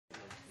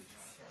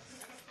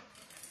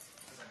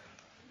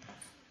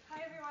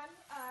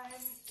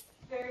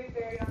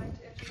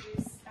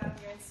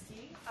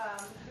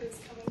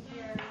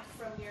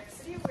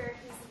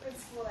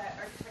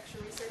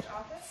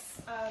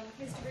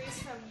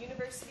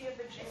University of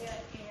Virginia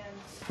and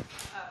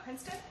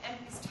Princeton, and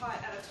he's taught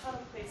at a ton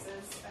of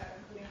places,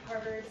 including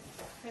Harvard,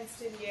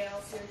 Princeton, Yale,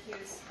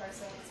 Syracuse,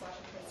 Parsons,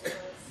 Washington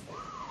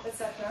State,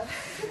 etc.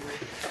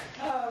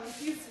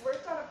 He's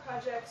worked on a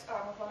project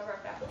with one of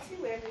our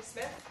faculty, Landry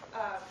Smith,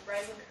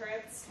 Rising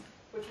Currents,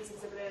 which was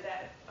exhibited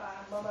at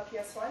MoMA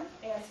PS1,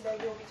 and today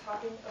we'll be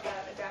talking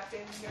about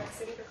adapting New York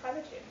City for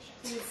climate change.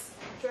 Please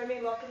join me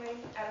in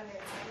welcoming Adam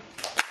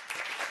Yarinsky.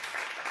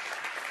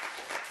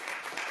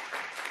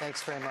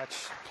 Thanks very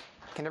much.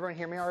 Can everyone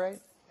hear me all right?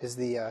 Is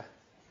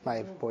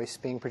my voice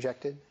being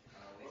projected?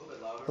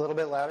 A little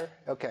bit louder?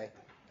 Okay.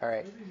 All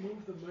right. Maybe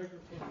move the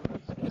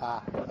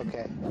microphone.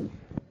 Okay.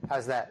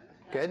 How's that?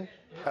 Good?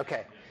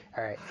 Okay.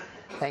 All right.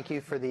 Thank you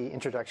for the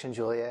introduction,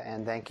 Julia,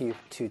 and thank you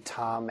to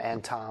Tom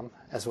and Tom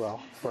as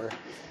well for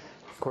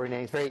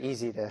coordinating. It's very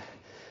easy to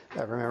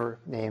remember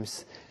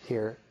names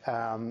here,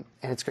 and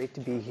it's great to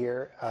be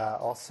here.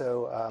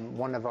 Also,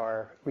 one of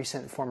our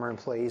recent former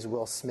employees,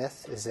 Will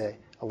Smith, is an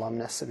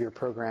alumnus of your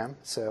program,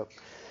 so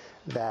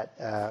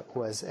that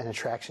was an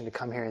attraction to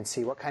come here and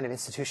see what kind of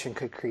institution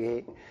could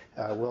create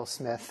Will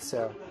Smith.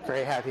 So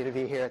very happy to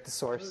be here at the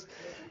source.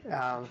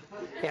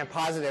 In a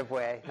positive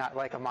way, not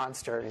like a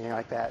monster or anything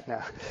like that,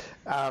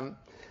 no.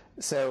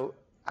 So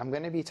I'm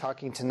going to be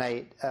talking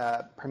tonight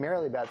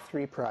primarily about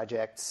three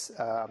projects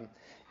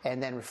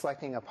and then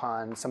reflecting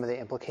upon some of the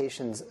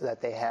implications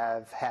that they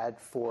have had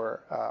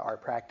for our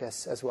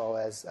practice as well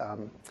as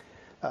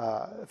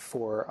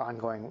for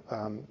ongoing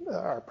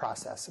our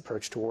process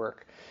approach to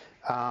work.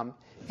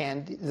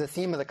 And the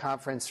theme of the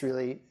conference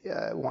really,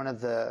 one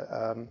of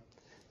the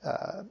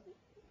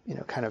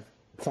kind of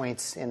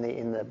points in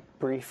the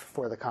brief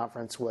for the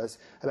conference was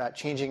about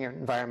changing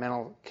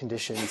environmental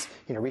conditions,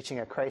 reaching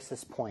a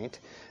crisis point,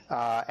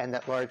 and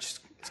that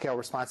large-scale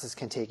responses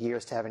can take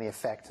years to have any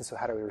effect, and so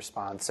how do we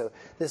respond? So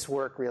this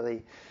work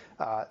really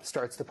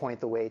starts to point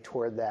the way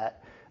toward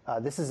that.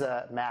 This is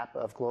a map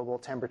of global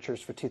temperatures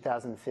for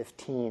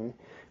 2015,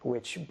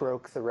 which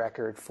broke the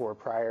record for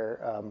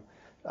prior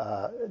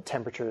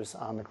temperatures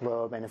on the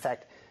globe, and in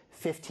fact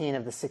 15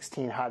 of the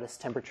 16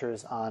 hottest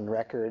temperatures on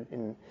record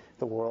in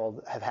the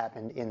world have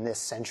happened in this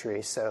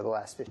century, so the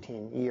last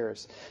 15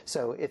 years.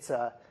 So it's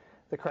the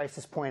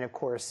crisis point, of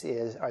course,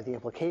 are the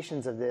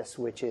implications of this,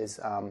 which is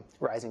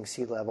rising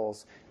sea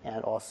levels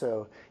and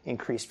also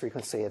increased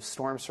frequency of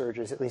storm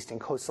surges, at least in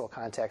coastal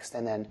context,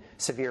 and then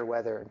severe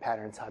weather and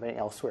patterns happening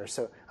elsewhere.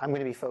 So I'm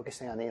going to be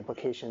focusing on the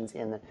implications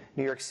in the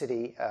New York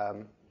City,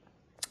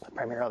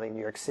 primarily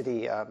New York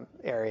City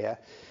area.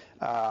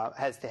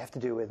 Has to have to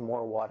do with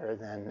more water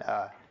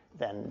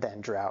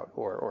than drought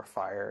or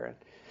fire and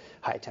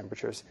high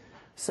temperatures.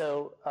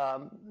 So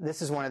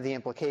this is one of the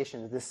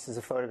implications. This is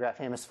a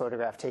famous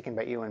photograph taken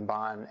by Ewan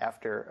Bond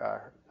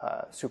after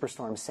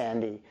Superstorm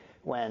Sandy,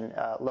 when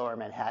Lower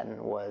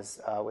Manhattan was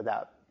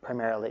without,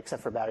 primarily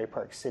except for Battery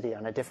Park City,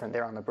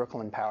 they're on the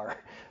Brooklyn Power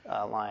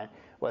line,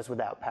 was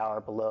without power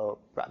below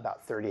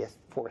about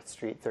 4th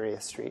Street,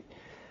 30th Street.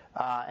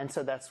 And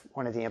so that's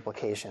one of the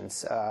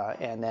implications.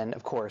 And then,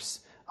 of course,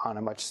 on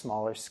a much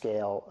smaller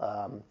scale,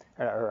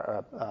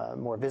 or a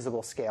more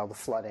visible scale, the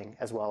flooding,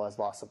 as well as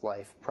loss of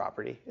life,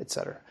 property, et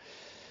cetera.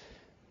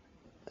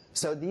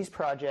 So these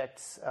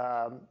projects,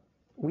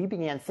 we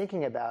began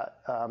thinking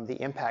about the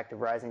impact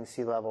of rising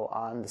sea level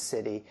on the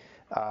city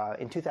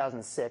in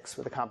 2006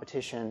 with a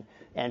competition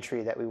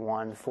entry that we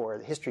won for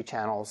the History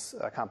Channel's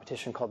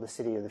competition called The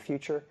City of the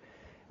Future.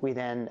 We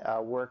then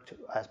worked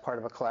as part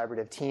of a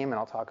collaborative team, and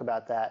I'll talk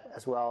about that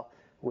as well,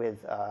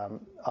 with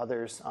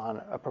others on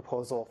a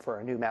proposal for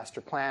a new master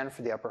plan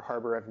for the upper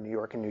harbor of New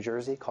York and New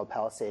Jersey called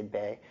Palisade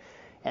Bay.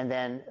 And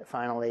then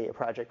finally a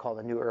project called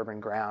the New Urban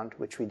Ground,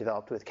 which we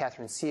developed with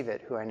Catherine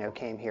Sievett, who I know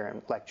came here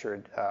and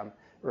lectured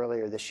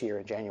earlier this year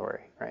in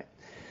January, right?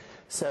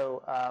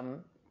 So,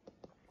 I'm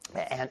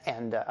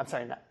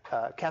sorry,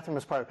 Catherine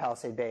was part of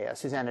Palisade Bay.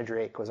 Susanna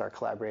Drake was our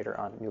collaborator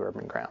on New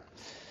Urban Ground.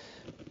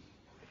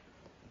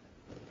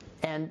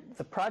 And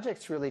the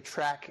projects really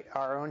track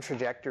our own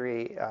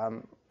trajectory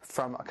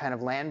from a kind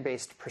of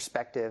land-based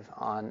perspective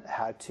on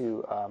how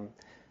to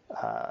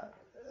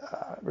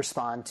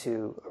respond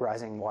to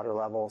rising water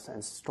levels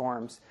and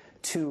storms,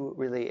 to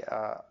really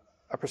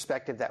a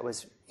perspective that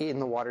was in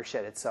the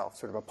watershed itself,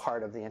 sort of a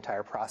part of the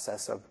entire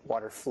process of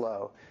water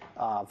flow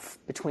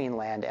between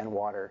land and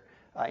water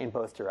in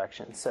both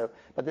directions. So,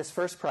 but this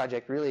first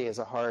project really is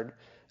a hard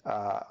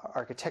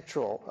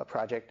architectural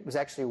project. It was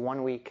actually a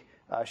one-week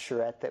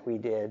charrette that we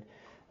did.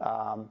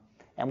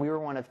 And we were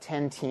one of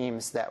 10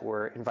 teams that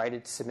were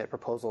invited to submit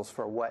proposals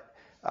for what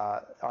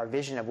our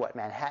vision of what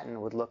Manhattan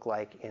would look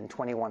like in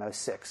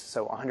 2106,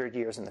 so 100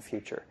 years in the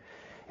future.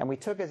 And we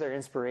took as our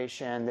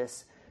inspiration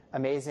this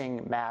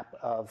amazing map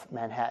of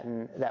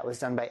Manhattan that was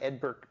done by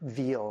Edbert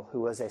Veal,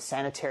 who was a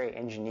sanitary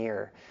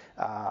engineer,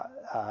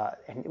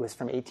 and it was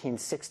from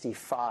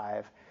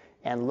 1865,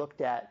 and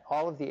looked at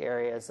all of the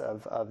areas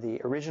of the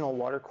original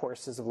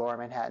watercourses of Lower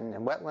Manhattan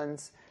and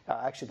wetlands,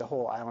 actually the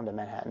whole island of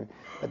Manhattan,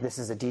 but this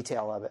is a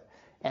detail of it.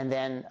 And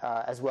then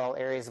as well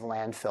areas of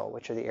landfill,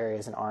 which are the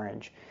areas in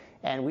orange.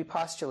 And we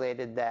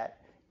postulated that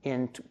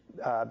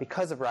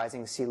because of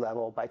rising sea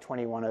level by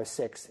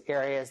 2106,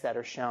 areas that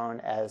are shown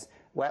as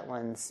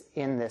wetlands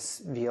in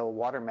this Veal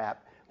water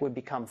map would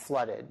become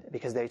flooded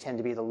because they tend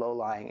to be the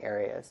low-lying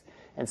areas.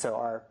 And so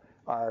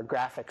our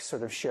graphics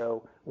sort of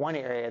show one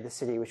area of the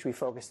city which we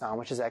focused on,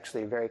 which is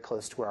actually very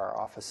close to where our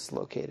office is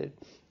located,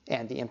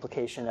 and the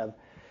implication of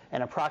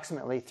an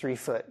approximately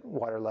 3-foot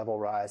water level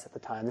rise at the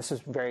time. This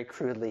was very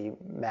crudely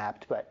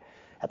mapped, but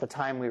at the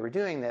time we were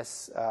doing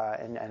this,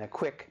 and a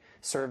quick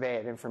survey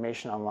of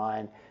information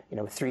online,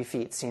 3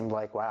 feet seemed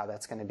like, wow,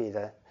 that's going to be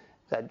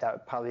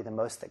that probably the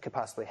most that could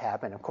possibly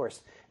happen. Of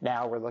course,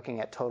 now we're looking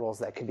at totals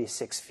that could be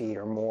 6 feet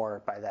or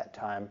more by that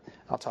time.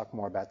 I'll talk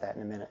more about that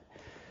in a minute.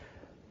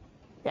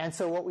 And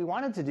so what we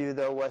wanted to do,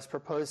 though, was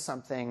propose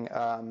something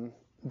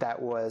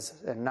that was,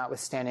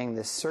 notwithstanding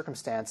this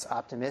circumstance,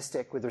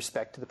 optimistic with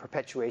respect to the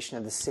perpetuation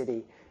of the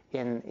city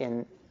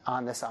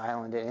on this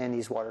island and in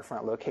these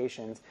waterfront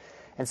locations.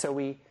 And so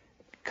we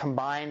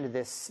combined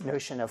this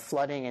notion of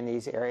flooding in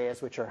these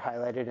areas, which are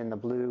highlighted in the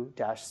blue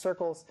dashed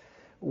circles,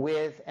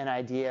 with an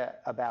idea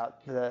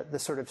about the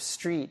sort of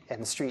street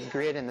and the street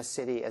grid in the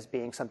city as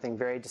being something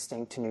very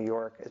distinct to New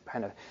York,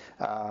 kind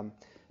of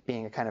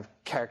being a kind of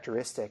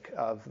characteristic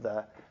of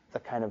the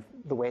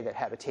way that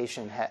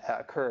habitation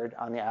occurred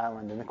on the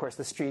island. And of course,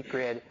 the street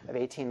grid of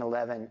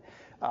 1811,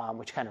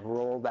 which kind of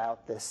rolled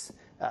out this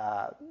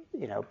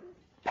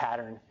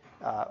pattern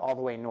all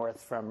the way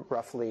north from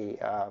roughly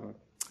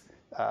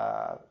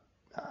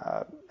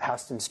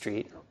Houston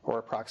Street, or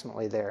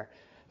approximately there,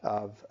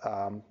 of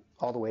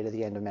all the way to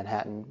the end of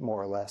Manhattan,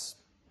 more or less.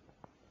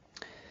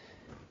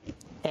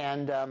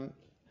 And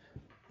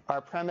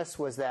our premise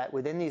was that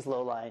within these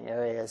low-lying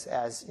areas,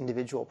 as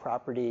individual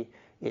property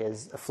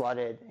is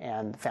flooded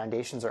and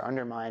foundations are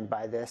undermined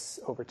by this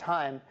over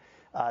time,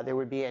 there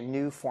would be a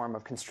new form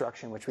of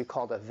construction, which we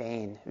called a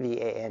vane,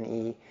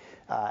 V-A-N-E,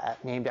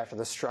 named after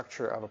the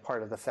structure of a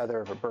part of the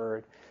feather of a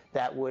bird,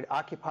 that would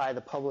occupy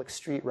the public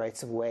street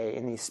rights of way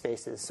in these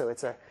spaces. So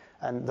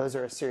and those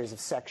are a series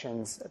of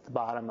sections at the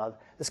bottom of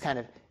this kind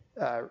of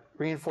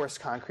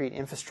reinforced concrete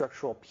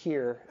infrastructural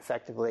pier,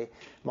 effectively,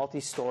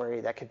 multi-story,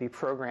 that could be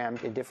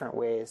programmed in different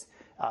ways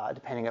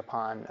depending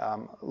upon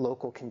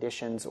local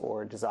conditions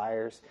or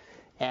desires,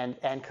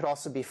 and could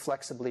also be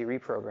flexibly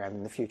reprogrammed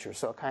in the future.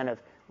 So a kind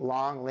of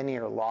long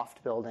linear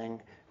loft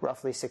building,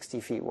 roughly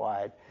 60 feet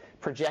wide,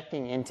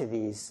 projecting into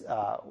these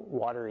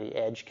watery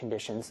edge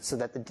conditions so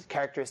that the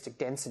characteristic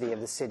density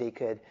of the city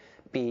could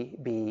be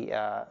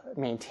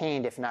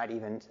maintained, if not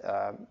even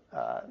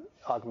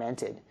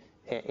augmented,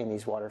 in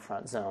these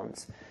waterfront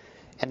zones,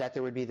 and that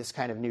there would be this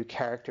kind of new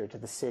character to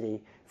the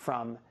city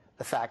from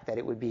the fact that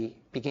it would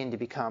begin to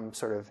become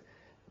sort of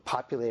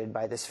populated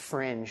by this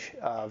fringe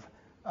of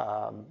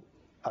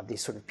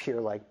these sort of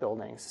pier-like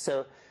buildings.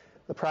 So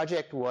the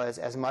project was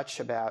as much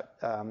about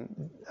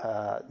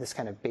this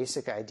kind of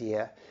basic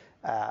idea,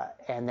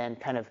 and then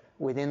kind of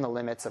within the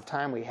limits of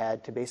time we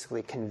had to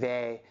basically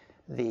convey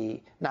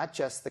not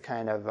just the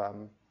kind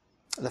of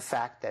the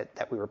fact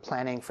that we were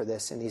planning for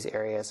this in these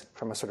areas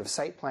from a sort of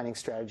site planning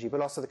strategy,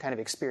 but also the kind of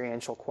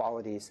experiential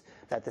qualities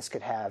that this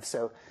could have.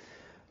 So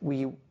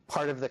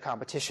part of the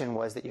competition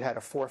was that you had a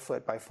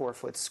 4-foot by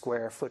 4-foot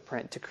square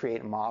footprint to create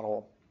a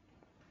model.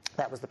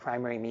 That was the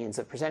primary means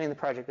of presenting the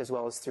project, as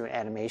well as through an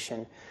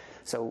animation.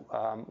 So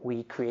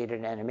we created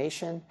an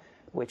animation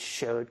which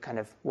showed kind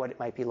of what it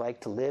might be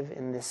like to live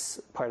in this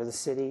part of the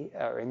city,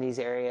 or in these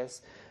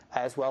areas,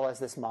 as well as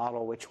this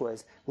model, which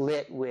was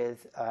lit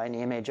with an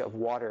image of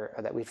water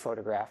that we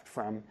photographed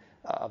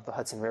of the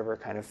Hudson River,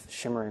 kind of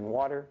shimmering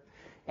water,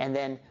 and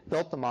then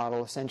built the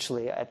model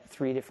essentially at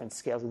 3 different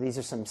scales. These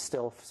are some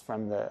stills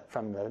from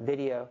the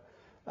video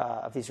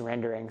of these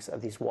renderings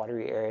of these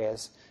watery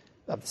areas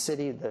of the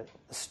city,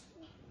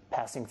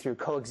 passing through,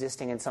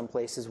 coexisting in some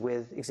places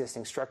with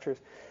existing structures,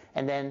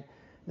 and then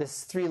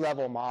this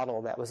 3-level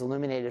model that was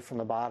illuminated from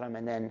the bottom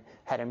and then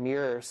had a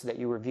mirror so that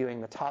you were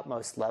viewing the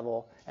topmost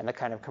level and the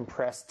kind of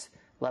compressed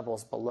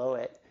levels below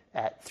it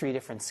at 3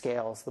 different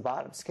scales, the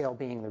bottom scale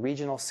being the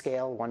regional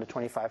scale, 1 to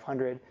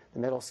 2,500, the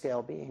middle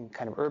scale being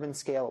kind of urban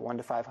scale at 1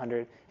 to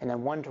 500, and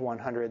then 1 to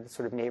 100, the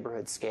sort of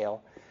neighborhood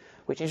scale,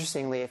 which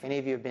interestingly, if any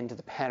of you have been to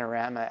the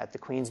panorama at the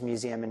Queens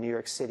Museum in New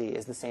York City,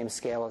 is the same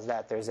scale as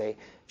that. There's a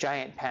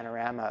giant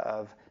panorama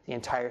of the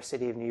entire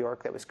city of New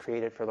York that was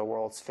created for the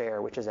World's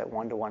Fair, which is at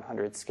 1 to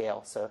 100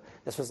 scale. So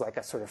this was like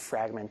a sort of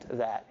fragment of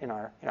that in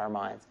our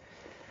minds.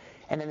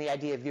 And then the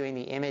idea of viewing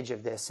the image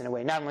of this in a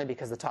way, not only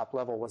because the top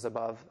level was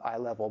above eye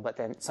level, but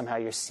then somehow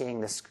you're seeing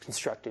this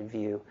constructed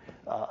view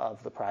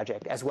of the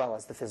project, as well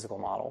as the physical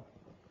model.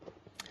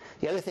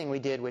 The other thing we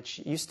did, which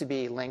used to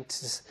be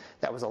linked,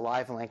 that was a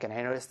live link, and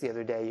I noticed the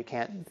other day you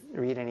can't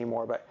read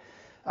anymore, but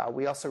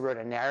we also wrote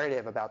a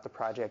narrative about the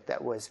project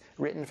that was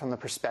written from the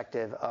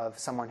perspective of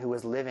someone who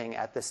was living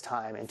at this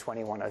time in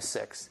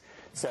 2106.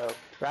 So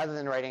rather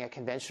than writing a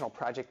conventional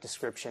project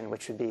description,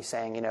 which would be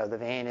saying, the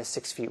vane is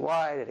 6 feet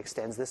wide, it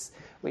extends this,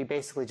 we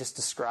basically just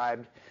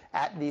described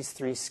at these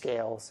 3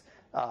 scales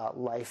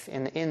life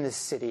in this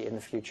city in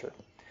the future.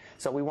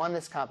 So we won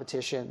this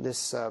competition,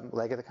 this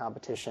leg of the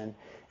competition,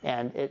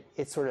 and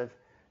it sort of,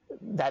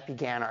 that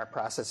began our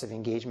process of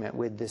engagement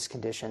with these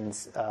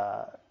conditions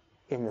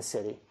in the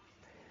city.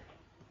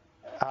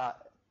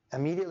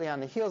 Immediately on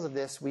the heels of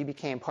this, we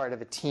became part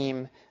of a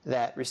team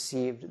that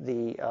received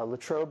the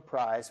Latrobe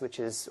Prize,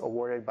 which is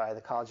awarded by the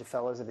College of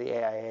Fellows of the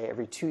AIA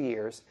every 2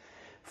 years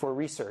for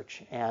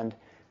research. And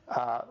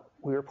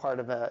we were part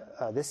of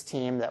this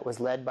team that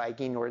was led by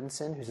Guy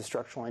Nordenson, who's a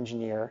structural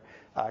engineer.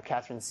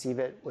 Catherine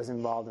Sievett was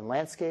involved in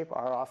landscape,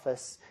 our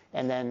office,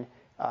 and then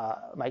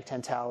Mike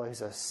Tantala,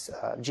 who's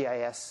a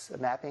GIS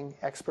mapping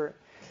expert,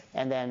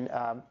 and then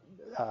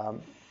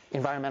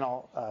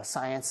environmental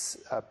science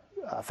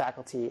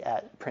faculty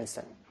at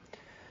Princeton.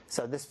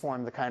 So this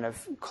formed the kind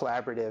of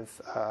collaborative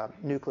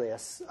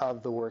nucleus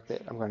of the work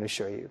that I'm going to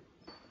show you.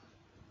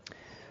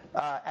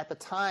 At the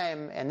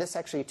time, and this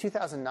actually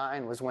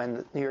 2009 was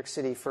when New York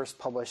City first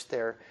published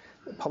their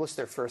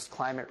first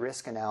climate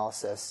risk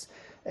analysis.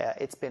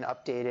 It's been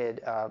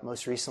updated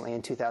most recently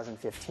in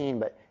 2015,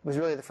 but it was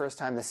really the first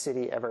time the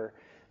city ever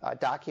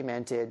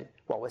documented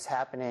what was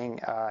happening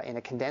in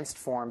a condensed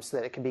form so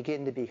that it could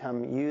begin to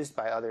become used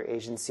by other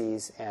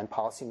agencies and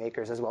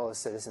policymakers as well as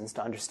citizens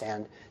to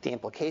understand the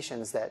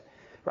implications that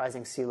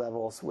rising sea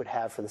levels would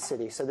have for the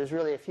city. So there's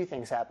really a few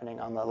things happening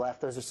on the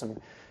left. Those are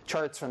some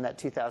charts from that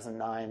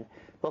 2009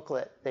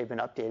 booklet. They've been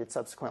updated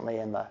subsequently,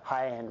 and the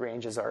high-end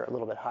ranges are a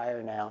little bit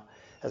higher now,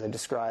 as I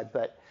described.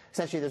 But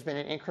essentially, there's been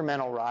an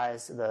incremental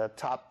rise. The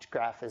top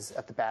graph is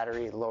at the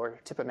Battery, the lower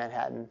tip of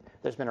Manhattan.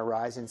 There's been a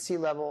rise in sea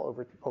level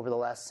over the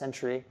last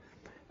century.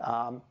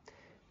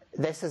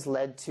 This has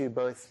led to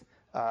both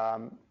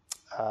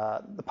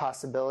the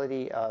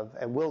possibility of,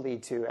 and will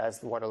lead to, as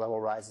the water level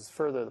rises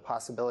further, the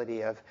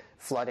possibility of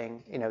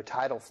flooding,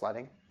 tidal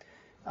flooding,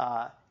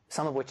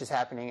 some of which is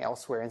happening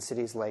elsewhere in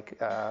cities like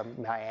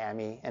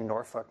Miami and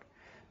Norfolk,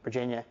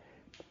 Virginia.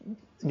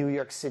 New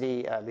York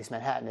City, at least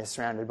Manhattan, is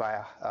surrounded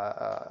by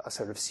a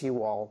sort of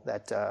seawall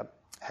that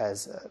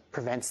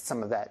prevents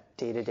some of that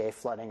day-to-day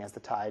flooding as the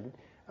tide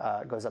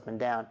goes up and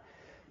down.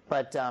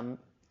 But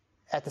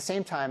at the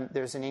same time,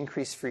 there's an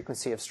increased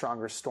frequency of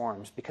stronger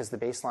storms because the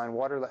baseline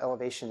water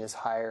elevation is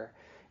higher,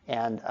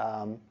 and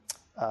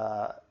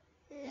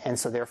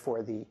so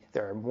therefore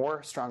there are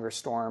more stronger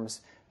storms,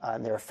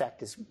 and their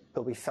effect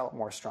will be felt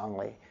more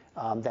strongly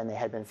than they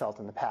had been felt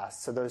in the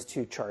past. So those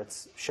two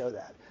charts show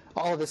that.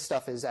 All of this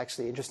stuff is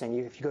actually interesting.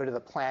 If you go to the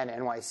Plan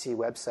NYC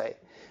website,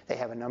 they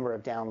have a number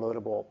of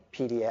downloadable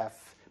PDF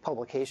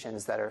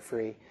publications that are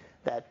free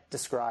that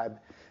describe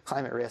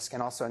climate risk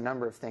and also a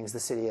number of things the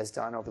city has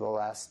done over the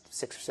last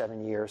 6 or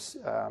 7 years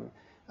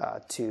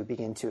to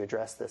begin to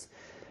address this.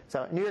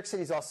 So New York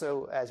City is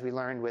also, as we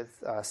learned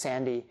with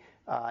Sandy,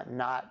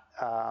 not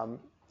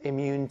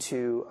immune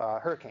to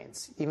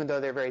hurricanes. Even though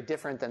they're very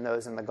different than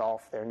those in the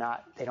Gulf,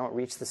 they don't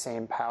reach the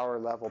same power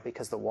level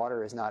because the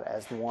water is not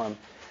as warm.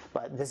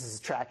 But this is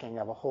tracking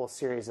of a whole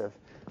series of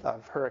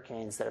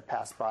hurricanes that have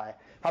passed by.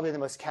 Probably the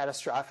most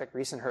catastrophic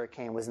recent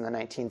hurricane was in the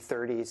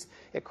 1930s.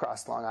 It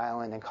crossed Long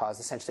Island and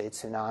caused essentially a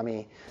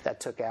tsunami that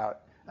took out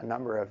a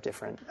number of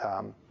different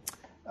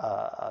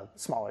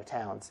smaller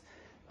towns,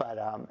 but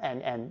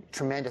and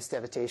tremendous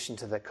devastation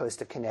to the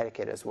coast of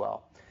Connecticut as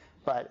well.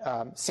 But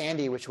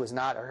Sandy, which was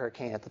not a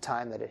hurricane at the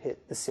time that it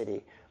hit the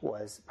city,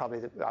 was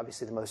probably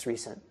obviously the most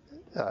recent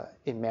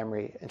in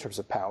memory in terms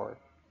of power.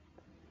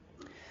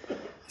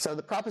 So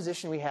the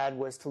proposition we had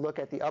was to look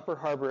at the upper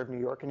harbor of New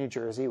York and New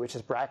Jersey, which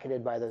is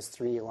bracketed by those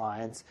 3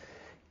 lines,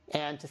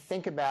 and to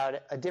think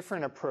about a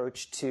different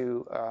approach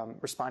to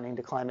responding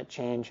to climate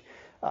change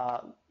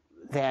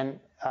than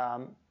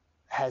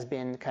has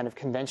been kind of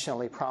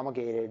conventionally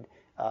promulgated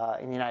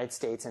in the United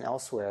States and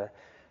elsewhere.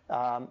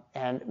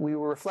 And we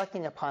were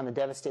reflecting upon the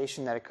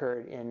devastation that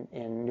occurred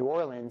in New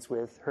Orleans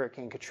with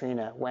Hurricane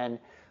Katrina when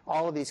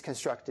all of these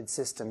constructed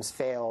systems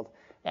failed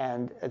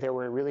and there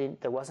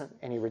wasn't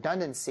any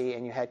redundancy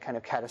and you had kind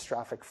of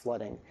catastrophic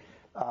flooding.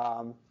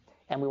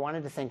 And we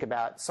wanted to think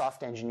about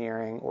soft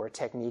engineering or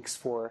techniques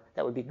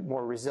that would be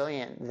more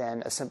resilient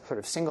than a sort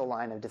of single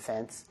line of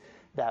defense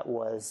that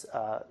was,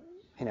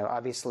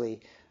 obviously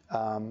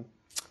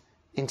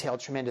entailed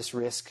tremendous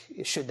risk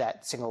should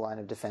that single line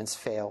of defense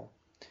fail.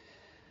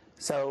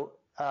 So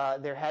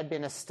there had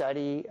been a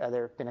study,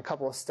 there have been a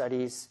couple of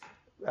studies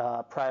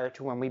prior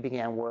to when we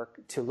began work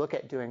to look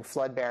at doing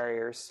flood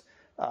barriers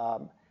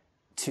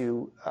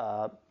to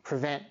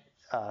prevent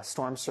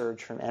storm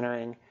surge from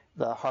entering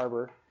the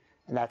harbor.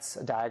 And that's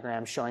a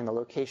diagram showing the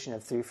location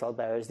of 3 flood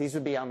barriers. These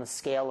would be on the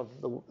scale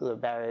of the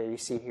barrier you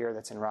see here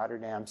that's in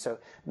Rotterdam. So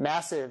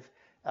massive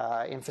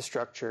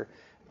infrastructure,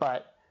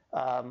 but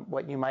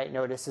what you might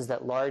notice is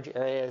that large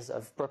areas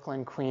of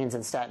Brooklyn, Queens,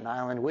 and Staten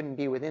Island wouldn't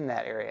be within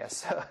that area.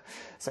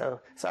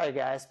 So sorry,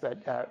 guys,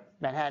 but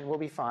Manhattan will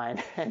be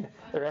fine, and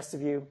the rest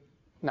of you,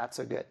 not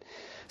so good.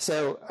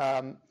 So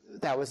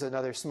that was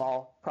another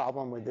small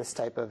problem with this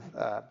type of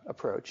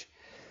approach.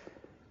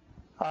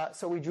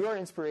 So we drew our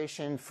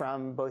inspiration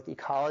from both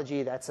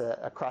ecology, that's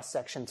a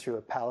cross-section through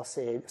a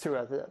palisade, through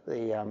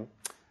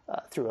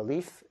a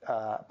leaf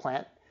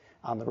plant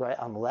on the right,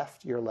 on the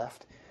left, your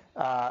left.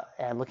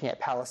 and looking at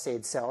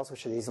palisade cells,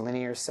 which are these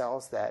linear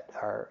cells that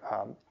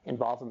are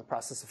involved in the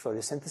process of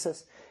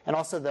photosynthesis, and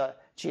also the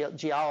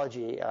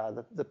geology,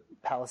 the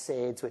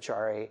palisades, which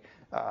are a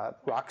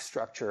rock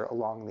structure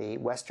along the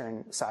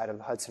western side of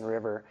the Hudson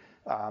River,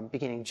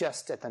 beginning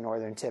just at the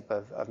northern tip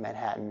of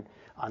Manhattan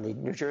on the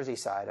New Jersey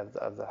side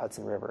of the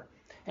Hudson River,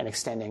 and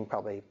extending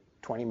probably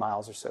 20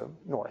 miles or so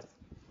north.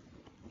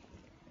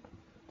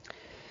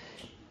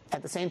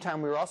 At the same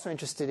time, we were also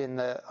interested in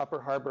the Upper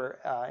Harbor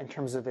in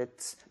terms of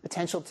its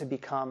potential to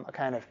become a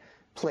kind of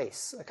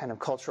place, a kind of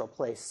cultural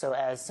place. So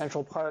as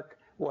Central Park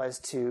was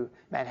to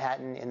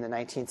Manhattan in the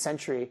 19th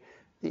century,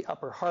 the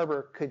Upper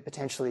Harbor could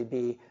potentially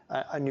be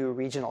a new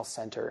regional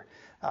center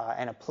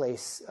and a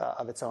place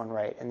of its own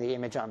right. And the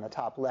image on the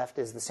top left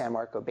is the San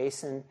Marco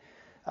Basin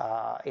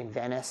in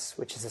Venice,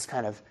 which is this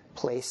kind of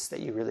place that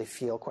you really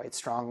feel quite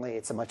strongly.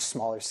 It's a much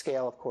smaller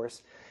scale, of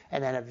course.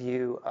 And then a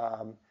view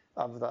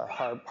of the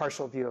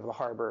partial view of the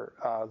harbor,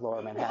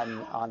 lower Manhattan,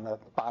 on the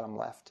bottom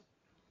left.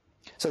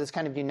 So this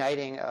kind of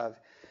uniting of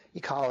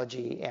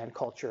ecology and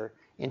culture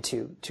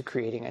into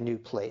creating a new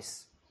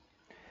place.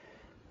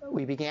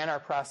 We began our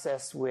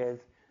process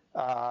with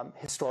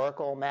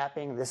historical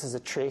mapping. This is a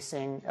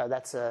tracing.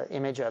 That's an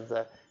image of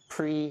the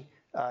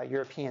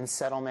pre-European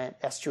settlement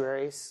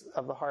estuaries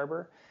of the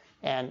harbor,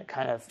 and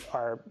kind of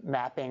our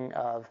mapping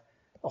of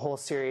a whole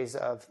series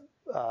of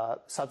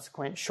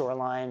subsequent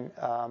shoreline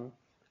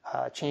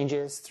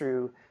changes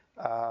through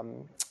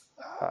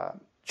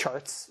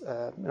charts,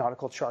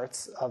 nautical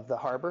charts of the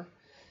harbor.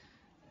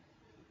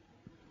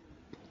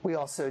 We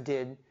also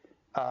did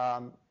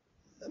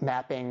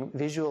mapping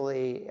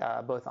visually,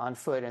 both on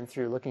foot and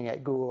through looking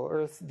at Google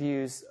Earth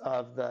views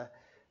of the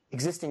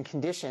existing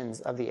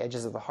conditions of the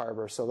edges of the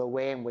harbor, so the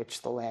way in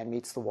which the land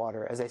meets the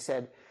water. As I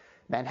said,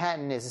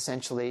 Manhattan is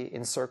essentially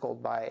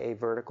encircled by a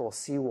vertical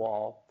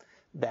seawall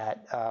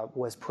that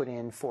was put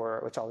in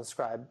for, which I'll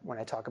describe when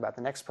I talk about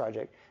the next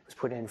project, was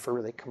put in for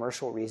really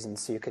commercial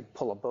reasons, so you could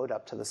pull a boat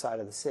up to the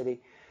side of the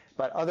city.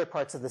 But other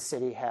parts of the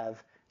city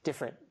have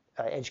different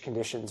edge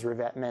conditions,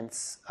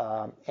 revetments,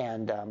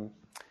 and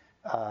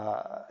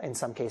in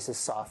some cases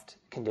soft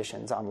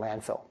conditions on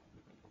landfill.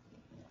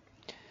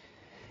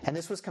 And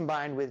this was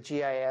combined with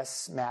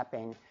GIS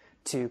mapping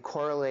to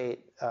correlate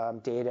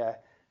data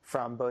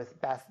from both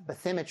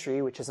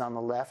bathymetry, which is on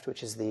the left,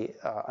 which is the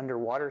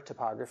underwater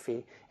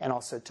topography, and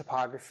also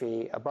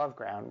topography above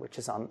ground, which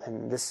is on,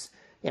 and this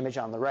image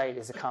on the right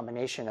is a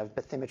combination of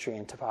bathymetry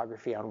and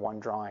topography on one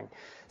drawing.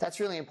 That's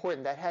really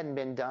important. That hadn't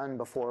been done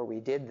before we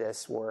did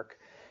this work,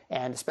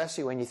 and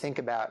especially when you think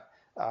about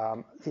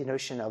the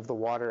notion of the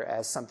water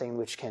as something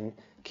which can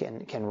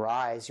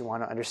rise, you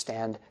want to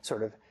understand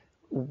sort of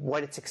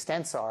what its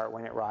extents are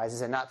when it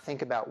rises, and not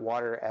think about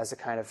water as a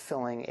kind of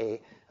filling a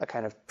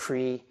kind of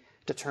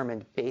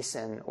predetermined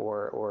basin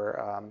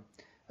or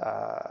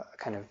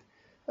kind of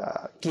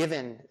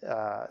given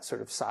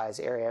sort of size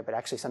area, but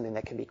actually something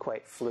that can be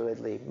quite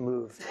fluidly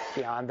moved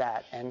beyond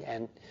that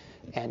and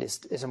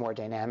is a more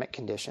dynamic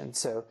condition.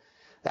 So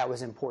that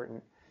was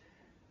important.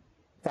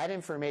 That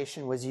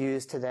information was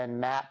used to then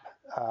map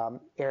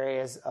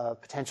areas of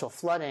potential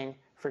flooding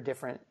for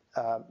different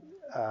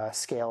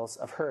scales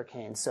of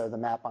hurricanes. So the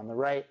map on the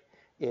right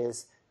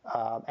is,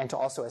 and to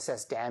also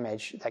assess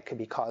damage that could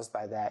be caused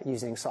by that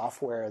using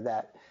software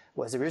that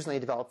was originally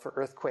developed for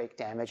earthquake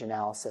damage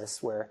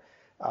analysis, where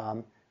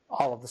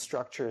all of the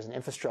structures and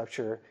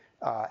infrastructure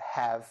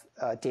have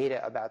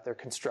data about their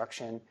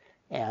construction,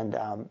 and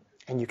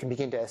you can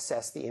begin to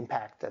assess the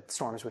impact that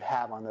storms would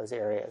have on those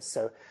areas.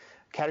 So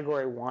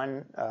Category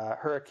 1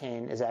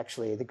 hurricane is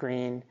actually the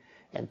green,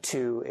 and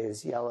 2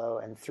 is yellow,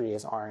 and 3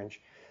 is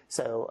orange.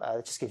 So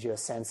it just gives you a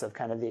sense of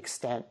kind of the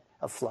extent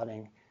of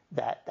flooding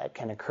that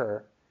can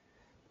occur.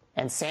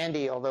 And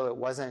Sandy, although it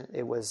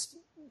was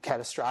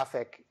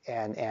catastrophic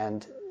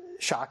and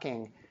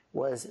shocking,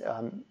 was,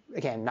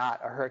 again, not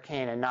a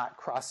hurricane and not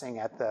crossing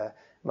at the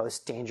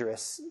most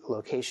dangerous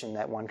location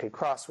that one could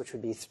cross, which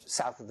would be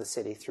south of the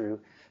city through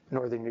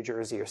northern New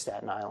Jersey or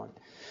Staten Island.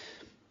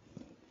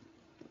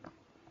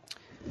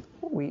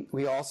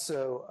 We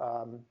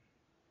also,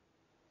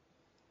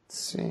 let's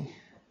see.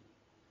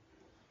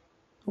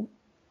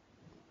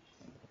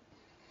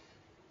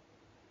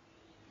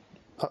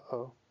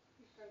 Uh-oh.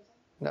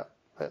 No,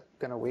 I'm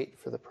going to wait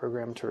for the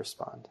program to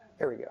respond.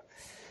 There we go.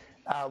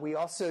 We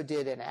also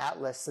did an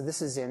atlas. So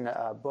this is in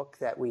a book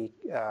that we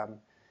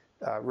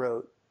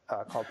wrote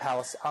called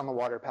On the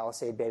Water,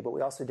 Palisade Bay, but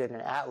we also did an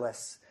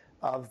atlas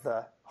of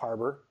the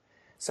harbor,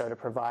 so to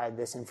provide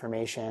this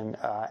information,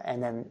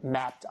 and then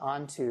mapped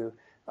onto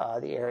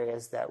the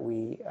areas that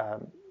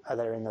that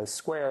are in those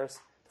squares,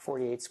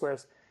 48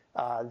 squares,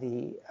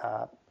 the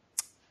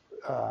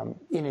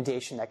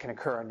inundation that can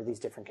occur under these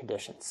different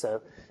conditions.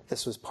 So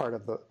this was part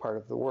of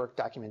the work,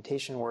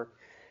 documentation work,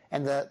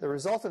 and the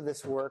result of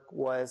this work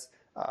was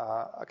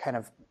a kind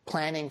of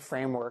planning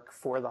framework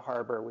for the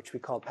harbor, which we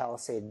called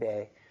Palisade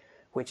Bay,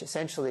 which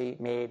essentially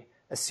made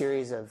a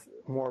series of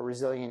more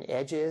resilient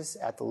edges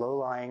at the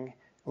low-lying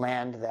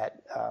land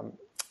that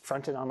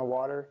fronted on the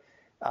water,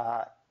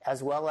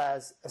 as well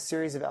as a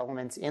series of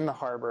elements in the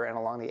harbor and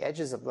along the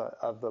edges of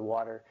the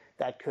water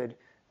that could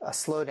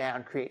slow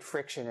down, create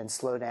friction, and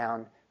slow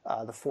down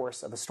the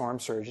force of a storm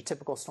surge. A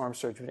typical storm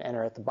surge would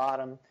enter at the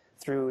bottom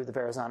through the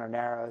Verrazano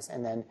Narrows,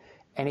 and then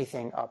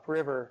anything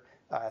upriver,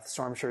 if the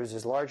storm surge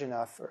is large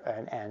enough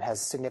and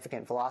has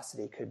significant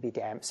velocity, could be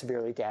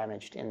severely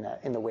damaged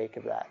in the wake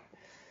of that.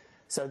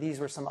 So these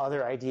were some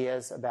other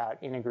ideas about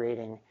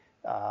integrating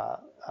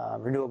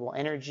renewable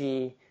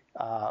energy,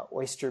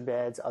 oyster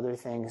beds, other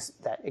things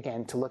that,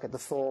 again, to look at the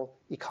full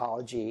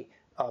ecology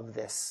of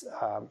this,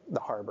 the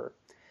harbor.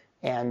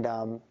 And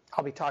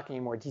I'll be talking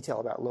in more detail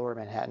about Lower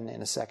Manhattan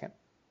in a second.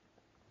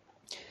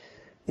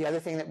 The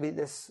other thing that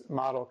this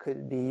model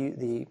could be,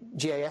 the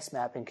GIS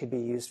mapping could be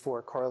used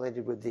for,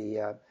 correlated with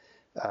the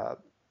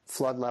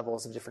flood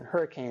levels of different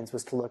hurricanes,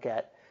 was to look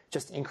at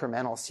just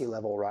incremental sea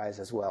level rise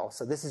as well.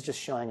 So this is just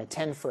showing a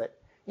 10-foot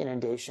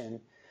inundation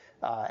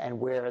and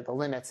where the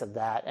limits of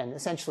that, and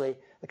essentially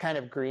the kind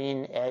of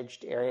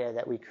green-edged area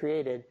that we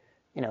created,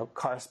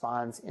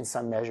 corresponds in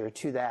some measure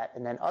to that.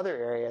 And then other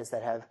areas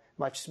that have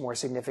much more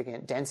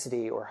significant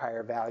density or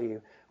higher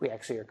value, we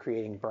actually are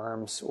creating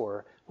berms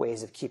or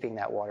ways of keeping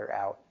that water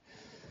out.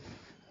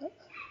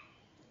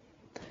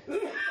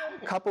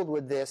 Coupled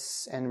with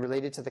this, and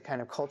related to the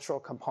kind of cultural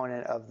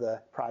component of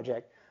the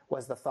project,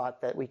 was the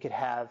thought that we could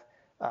have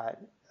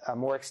a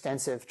more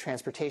extensive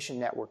transportation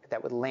network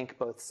that would link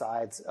both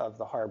sides of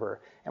the harbor.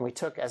 And we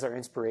took as our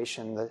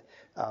inspiration the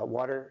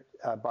water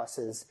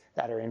buses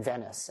that are in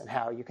Venice, and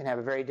how you can have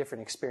a very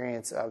different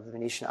experience of the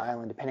Venetian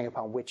island depending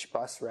upon which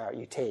bus route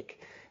you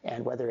take,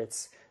 and whether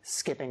it's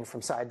skipping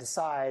from side to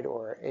side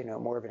or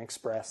more of an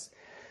express.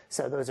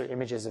 So those are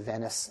images of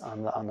Venice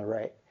on the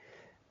right.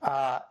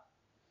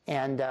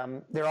 And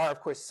there are, of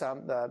course,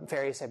 the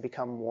ferries have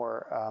become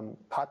more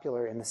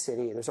popular in the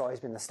city. There's always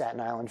been the Staten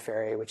Island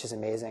ferry, which is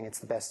amazing. It's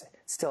the best.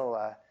 It's still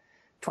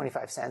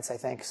 25 cents, I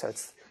think. So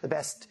it's the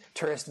best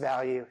tourist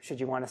value should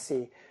you want to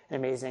see an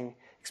amazing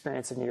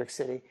experience of New York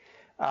City.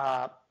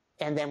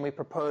 And then we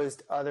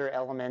proposed other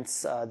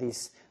elements,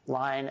 these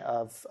line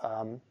of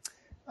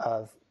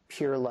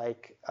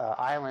pier-like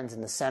islands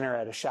in the center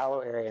at a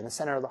shallow area in the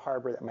center of the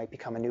harbor that might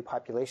become a new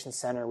population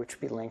center, which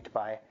would be linked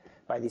by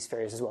these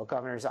ferries as well.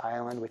 Governor's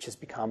Island, which has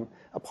become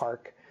a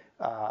park,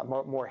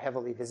 more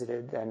heavily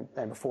visited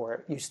than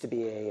before. It used to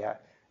be a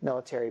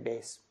military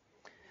base.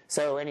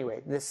 So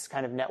anyway, this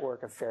kind of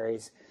network of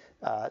ferries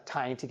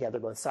tying together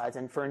both sides.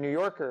 And for a New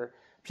Yorker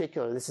in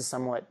particular, this is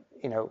somewhat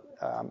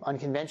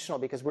unconventional,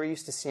 because we're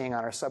used to seeing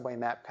on our subway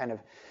map kind of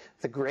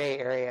the gray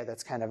area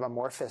that's kind of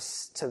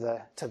amorphous to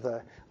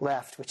the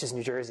left, which is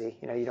New Jersey.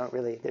 You don't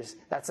really,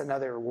 that's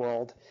another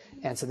world.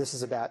 And so this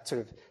is about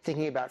sort of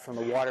thinking about from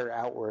the water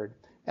outward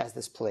as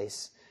this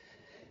place.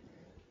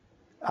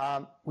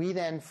 We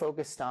then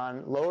focused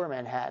on Lower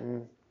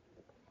Manhattan,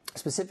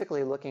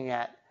 specifically looking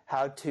at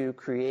how to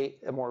create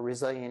a more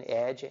resilient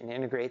edge and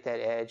integrate that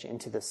edge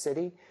into the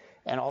city,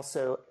 and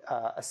also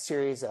a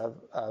series of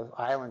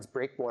islands,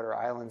 breakwater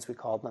islands we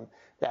called them,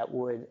 that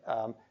would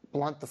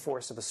blunt the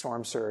force of a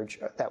storm surge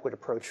that would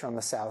approach from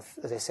the south,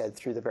 as I said,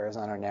 through the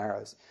Verrazano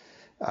Narrows,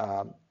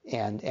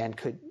 and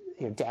could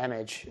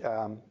damage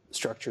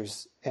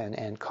structures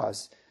and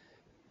cause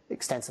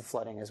extensive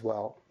flooding as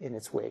well in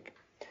its wake.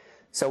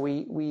 So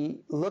we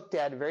looked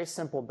at a very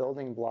simple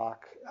building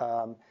block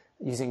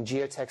using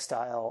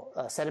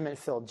geotextile,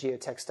 sediment-filled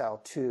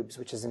geotextile tubes,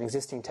 which is an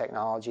existing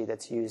technology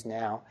that's used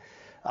now.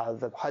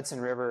 The Hudson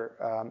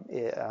River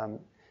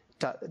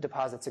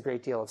deposits a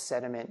great deal of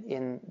sediment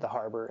in the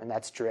harbor, and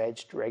that's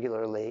dredged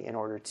regularly in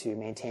order to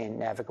maintain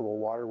navigable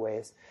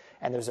waterways.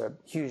 And there's a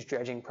huge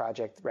dredging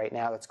project right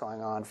now that's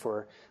going on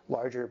for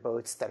larger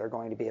boats that are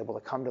going to be able to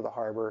come to the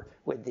harbor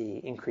with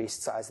the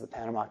increased size of the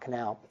Panama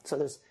Canal. So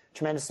there's a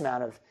tremendous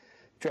amount of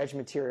dredge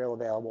material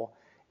available.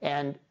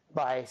 And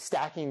by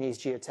stacking these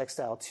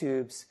geotextile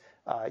tubes,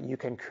 you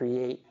can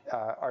create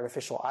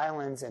artificial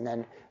islands, and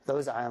then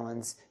those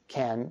islands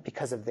can,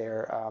 because of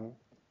their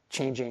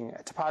changing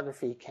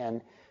topography,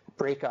 can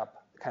break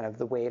up kind of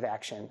the wave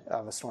action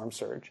of a storm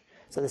surge.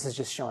 So this is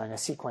just showing a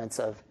sequence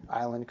of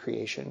island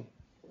creation.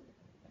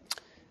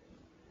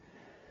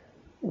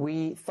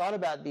 We thought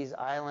about these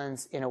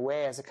islands in a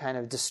way as a kind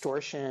of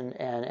distortion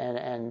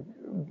and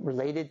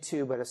related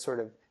to, but a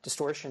sort of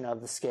distortion of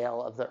the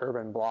scale of the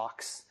urban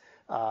blocks,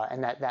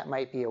 and that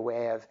might be a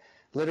way of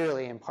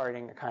literally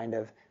imparting a kind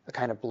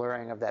of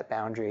blurring of that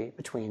boundary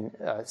between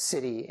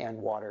city and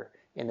water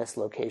in this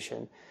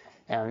location.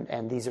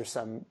 And these are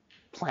some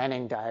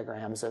planning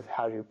diagrams of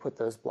how to put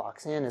those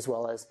blocks in, as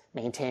well as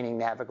maintaining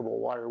navigable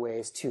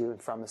waterways to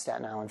and from the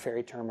Staten Island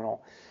ferry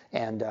terminal,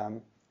 and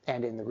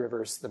in the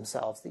rivers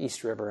themselves, the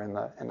East River and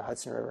the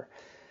Hudson River.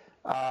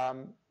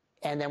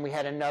 And then we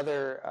had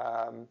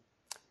another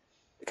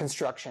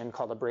construction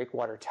called a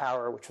breakwater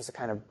tower, which was a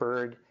kind of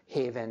bird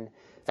haven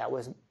that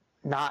was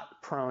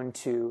not prone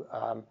to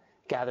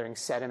gathering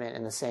sediment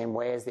in the same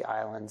way as the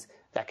islands,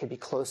 that could be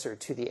closer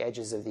to the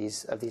edges of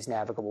these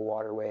navigable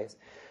waterways.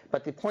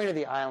 But the point of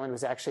the island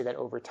was actually that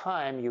over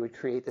time you would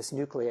create this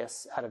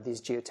nucleus out of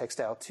these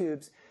geotextile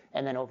tubes,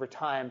 and then over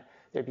time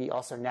there'd be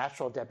also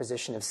natural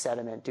deposition of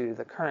sediment due to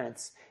the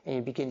currents, and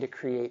you begin to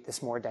create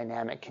this more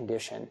dynamic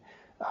condition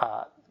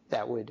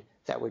that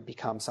would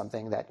become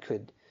something that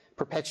could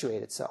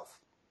perpetuate itself.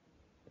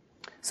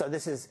 So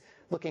this is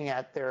looking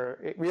at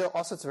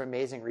all sorts of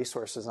amazing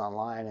resources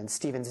online, and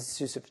Stevens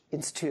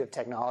Institute of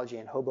Technology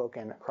in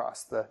Hoboken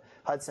across the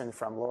Hudson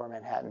from Lower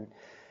Manhattan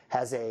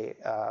has a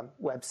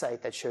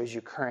website that shows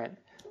you current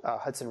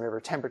Hudson River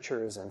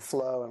temperatures and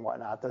flow and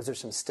whatnot. Those are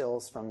some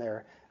stills from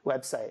their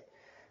website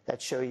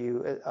that show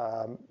you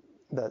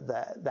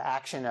the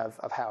action of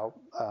how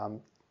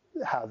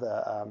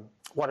the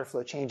water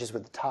flow changes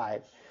with the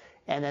tide.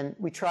 And then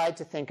we tried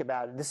to think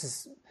about it. This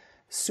is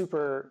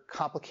super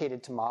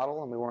complicated to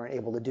model, and we weren't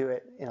able to do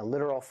it in a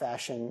literal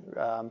fashion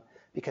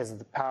because of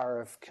the power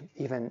of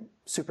even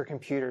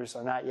supercomputers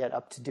are not yet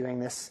up to doing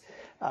this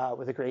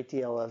with a great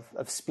deal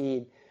of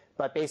speed.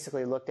 But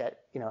basically looked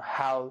at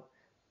how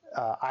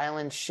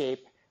island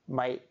shape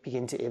might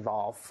begin to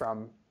evolve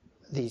from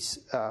these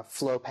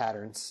flow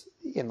patterns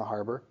in the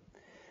harbor.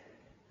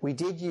 We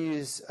did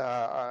use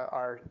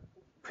our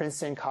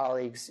Princeton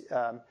colleagues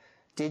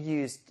did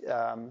use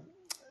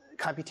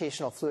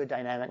computational fluid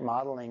dynamic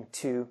modeling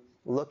to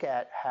look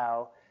at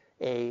how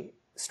a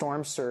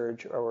storm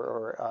surge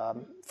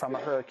or from a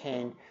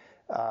hurricane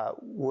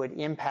would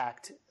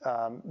impact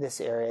this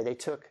area. They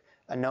took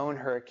a known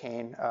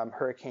hurricane,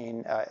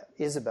 Hurricane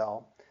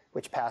Isabel,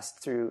 which passed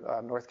through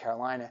North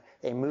Carolina.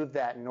 They moved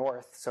that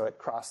north, so it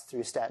crossed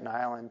through Staten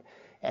Island,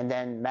 and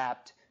then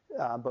mapped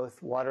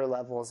both water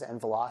levels and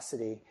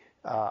velocity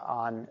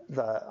on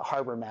the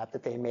harbor map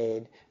that they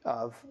made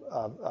of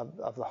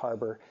the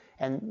harbor.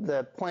 And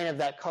the point of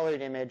that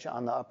colored image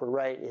on the upper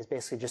right is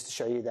basically just to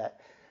show you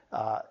that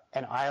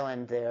an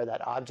island there,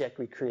 that object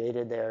we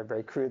created there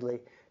very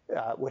crudely,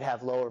 would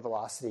have lower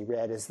velocity.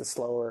 Red is the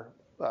slower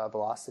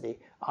velocity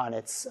on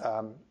its,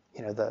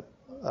 the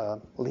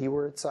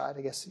leeward side,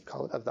 I guess you'd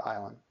call it, of the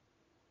island.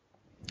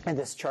 And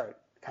this chart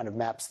kind of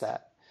maps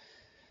the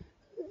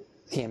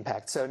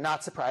impact. So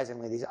not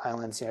surprisingly, these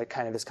islands, it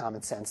kind of is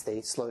common sense. They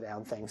slow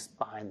down things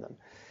behind them.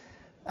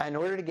 In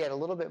order to get a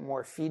little bit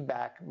more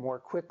feedback more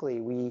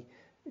quickly, we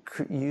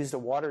used a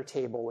water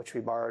table, which we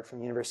borrowed from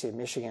the University of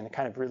Michigan, a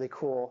kind of really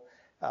cool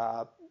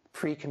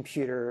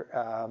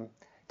pre-computer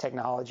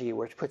technology,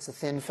 which puts a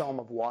thin film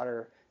of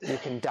water you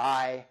can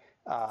dye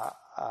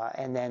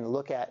and then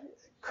look at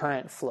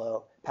current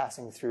flow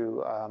passing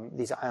through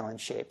these island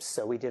shapes.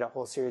 So we did a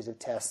whole series of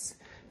tests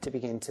to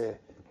begin to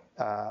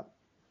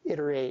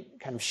iterate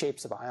kind of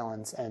shapes of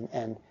islands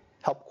and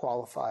help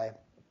qualify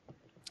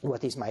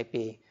what these might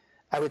be.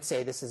 I would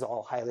say this is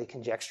all highly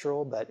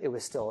conjectural, but it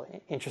was still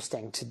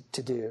interesting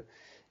to do.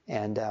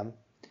 And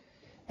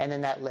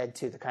then that led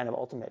to the kind of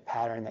ultimate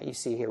pattern that you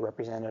see here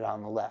represented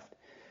on the left.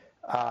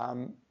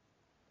 But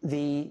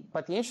the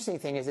interesting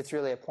thing is it's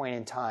really a point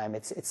in time.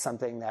 It's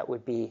something that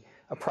would be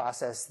a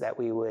process that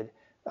we would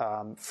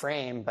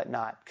frame but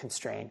not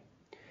constrain.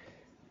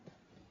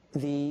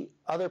 The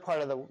other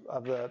part of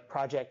the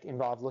project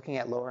involved looking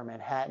at Lower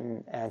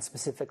Manhattan and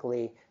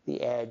specifically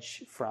the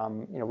edge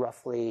from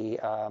roughly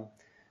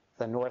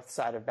the north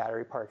side of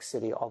Battery Park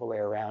City all the way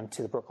around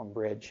to the Brooklyn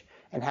Bridge,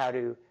 and how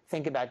to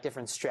think about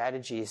different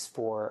strategies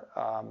for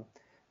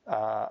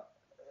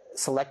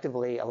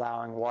selectively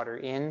allowing water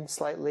in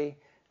slightly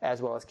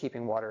as well as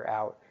keeping water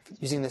out,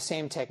 using the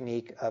same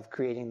technique of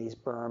creating these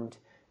bermed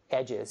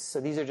edges. So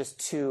these are just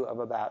two of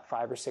about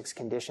 5 or 6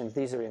 conditions.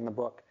 These are in the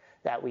book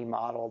that we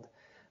modeled.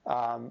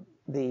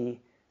 The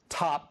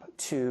top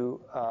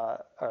 2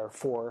 or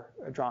 4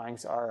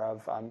 drawings are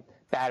of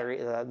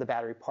the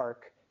Battery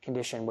Park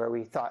condition, where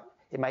we thought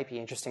it might be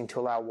interesting to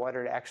allow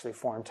water to actually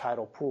form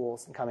tidal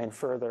pools and come in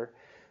further,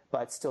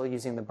 but still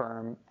using the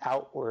berm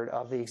outward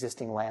of the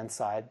existing land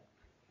side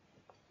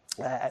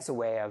as a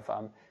way of,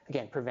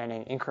 again,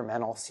 preventing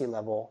incremental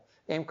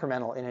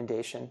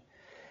inundation.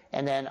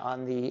 And then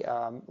on the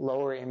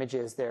lower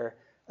images there,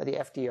 the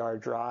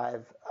FDR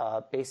drive,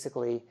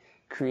 basically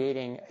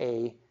creating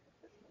a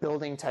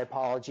building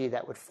typology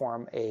that would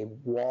form a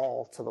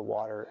wall to the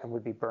water and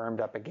would be bermed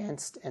up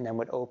against and then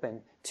would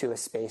open to a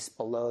space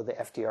below the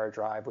FDR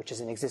drive, which is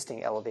an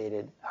existing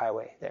elevated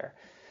highway there.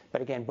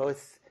 But again,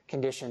 both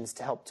conditions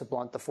to help to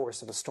blunt the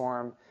force of a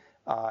storm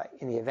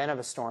in the event of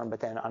a storm, but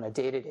then on a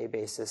day-to-day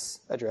basis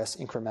address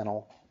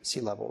incremental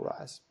sea level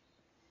rise.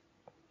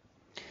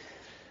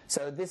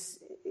 So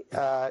this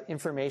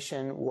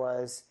information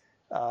was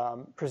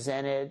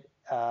presented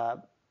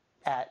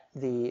at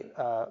the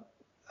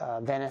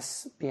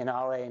Venice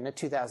Biennale in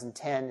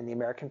 2010 in the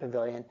American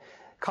Pavilion,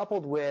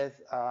 coupled with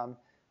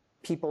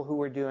people who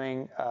were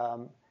doing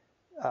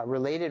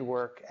related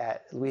work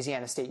at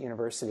Louisiana State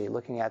University,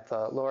 looking at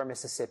the lower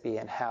Mississippi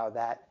and how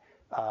that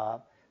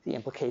the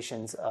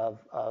implications of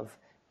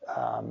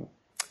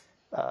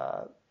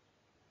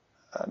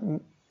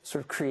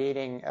sort of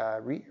creating,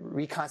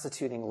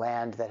 reconstituting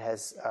land that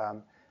has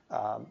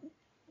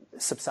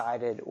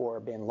subsided or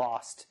been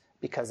lost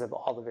because of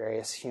all the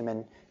various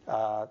human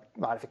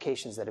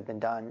modifications that have been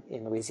done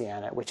in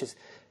Louisiana, which is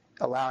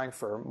allowing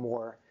for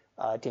more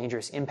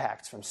dangerous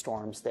impacts from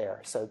storms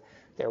there. So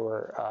there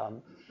were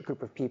a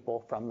group of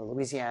people from the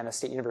Louisiana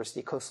State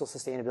University Coastal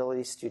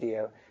Sustainability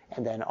Studio,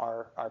 and then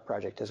our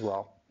project as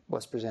well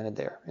was presented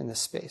there in this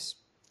space.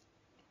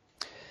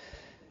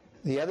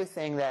 The other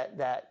thing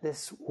that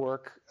this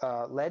work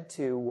led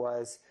to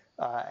was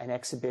an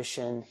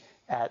exhibition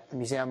at the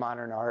Museum of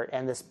Modern Art,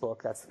 and this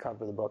book, that's the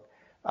cover of the book,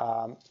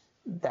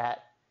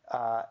 that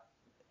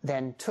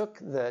then took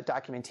the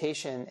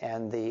documentation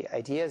and the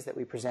ideas that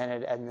we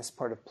presented in this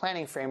part of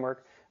planning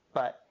framework,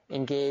 but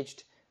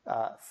engaged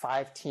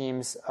 5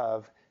 teams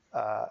of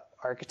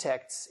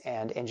architects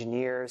and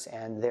engineers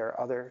and their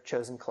other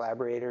chosen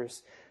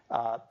collaborators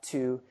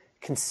to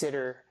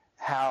consider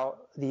how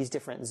these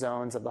different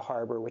zones of the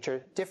harbor, which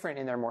are different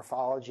in their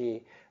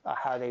morphology,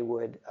 how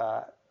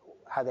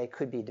they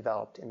could be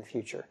developed in the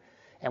future.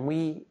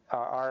 And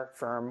our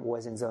firm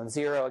was in Zone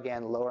 0,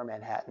 again, Lower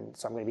Manhattan.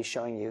 So I'm going to be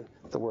showing you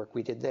the work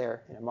we did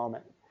there in a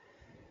moment.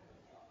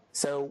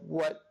 So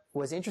what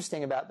was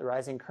interesting about the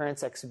Rising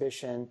Currents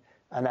exhibition,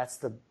 and that's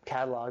the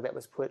catalog that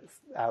was put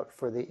out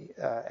for the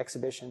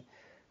exhibition,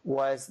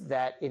 was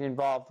that it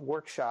involved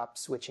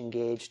workshops which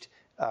engaged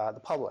the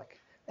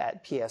public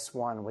at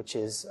PS1, which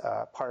is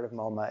part of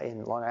MoMA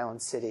in Long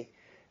Island City.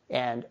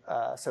 And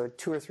so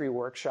 2 or 3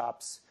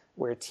 workshops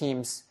where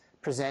teams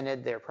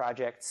presented their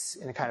projects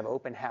in a kind of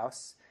open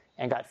house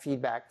and got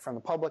feedback from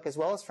the public as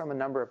well as from a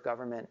number of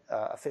government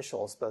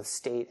officials, both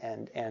state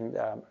and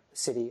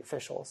city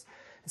officials.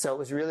 So it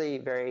was really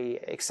very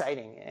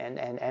exciting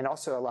and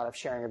also a lot of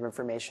sharing of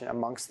information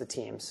amongst the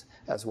teams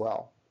as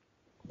well.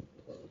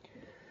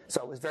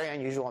 So it was very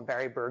unusual, and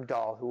Barry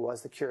Bergdahl, who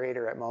was the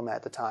curator at MoMA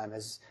at the time,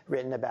 has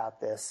written about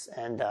this,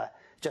 and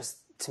just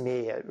to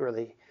me,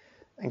 really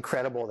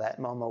incredible that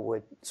MoMA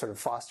would sort of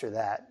foster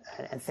that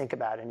and think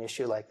about an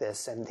issue like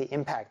this, and the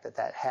impact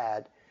that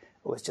had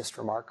was just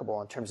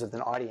remarkable in terms of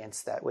an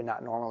audience that would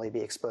not normally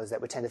be exposed,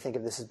 that would tend to think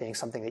of this as being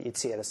something that you'd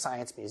see at a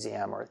science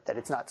museum, or that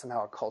it's not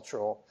somehow a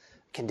cultural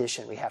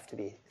condition we have to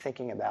be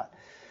thinking about.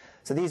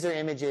 So these are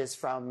images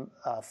from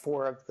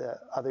 4 of the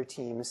other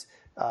teams,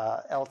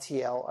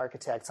 LTL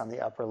Architects on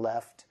the upper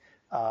left,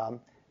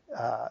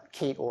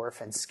 Kate Orff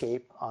and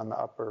Scape on the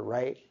upper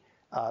right,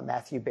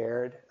 Matthew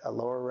Baird,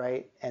 lower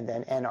right, and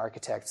then N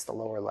Architects, the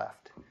lower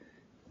left.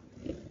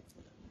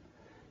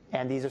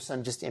 And these are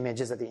some just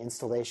images of the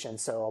installation.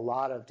 So a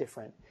lot of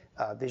different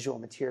visual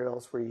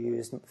materials were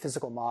used,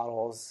 physical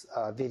models,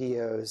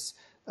 videos,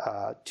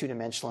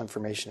 2-dimensional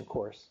information, of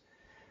course.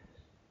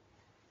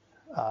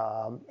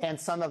 And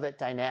some of it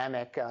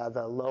dynamic.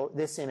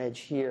 This image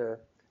here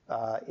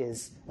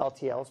is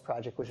LTL's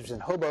project, which was in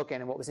Hoboken.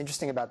 And what was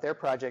interesting about their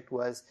project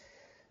was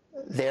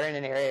they're in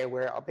an area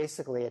where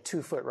basically a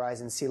 2-foot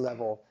rise in sea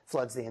level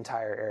floods the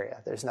entire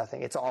area. There's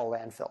nothing. It's all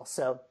landfill.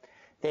 So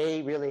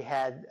they really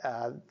had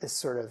this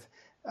sort of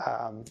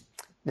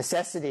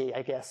necessity,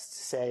 I guess,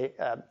 to say,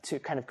 to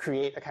kind of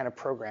create a kind of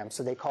program.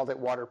 So they called it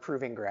Water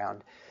Proving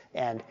Ground,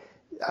 and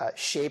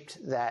shaped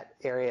that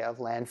area of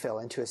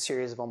landfill into a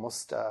series of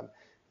almost,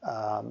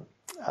 what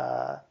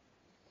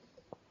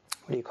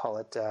do you call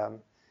it,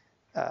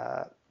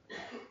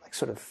 like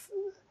sort of,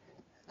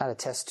 not a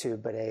test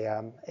tube, but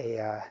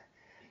a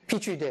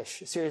petri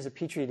dish, a series of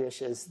petri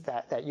dishes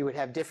that you would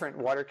have different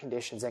water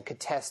conditions and could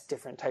test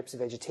different types of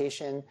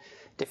vegetation,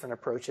 different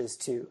approaches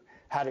to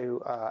how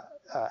to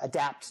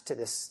adapt to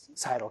this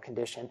societal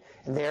condition.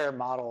 And their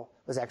model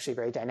was actually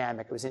very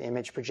dynamic. It was an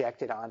image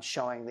projected on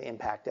showing the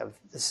impact of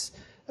this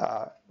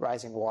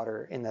rising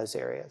water in those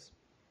areas.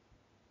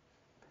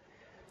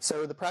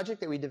 So the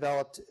project that we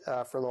developed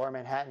for Lower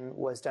Manhattan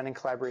was done in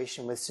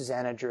collaboration with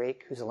Susanna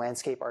Drake, who's a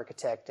landscape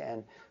architect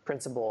and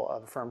principal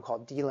of a firm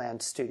called D-Land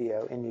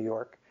Studio in New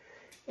York.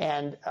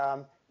 And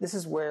this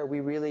is where we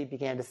really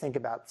began to think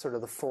about sort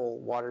of the full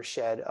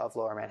watershed of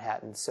Lower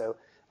Manhattan. So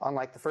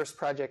unlike the first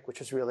project, which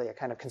was really a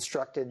kind of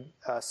constructed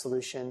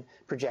solution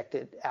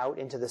projected out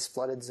into this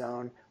flooded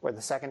zone, or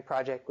the second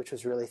project, which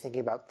was really thinking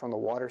about from the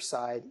water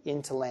side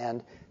into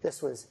land,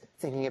 this was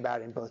thinking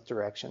about in both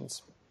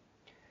directions.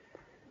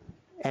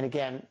 And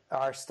again,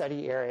 our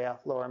study area,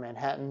 Lower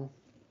Manhattan.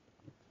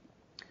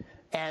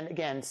 And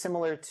again,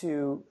 similar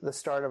to the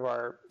start of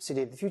our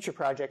City of the Future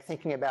project,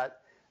 thinking about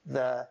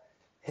the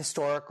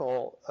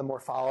historical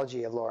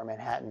morphology of Lower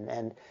Manhattan.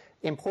 And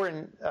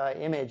important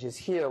image is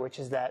here, which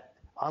is that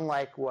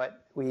unlike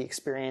what we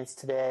experience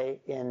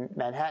today in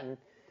Manhattan,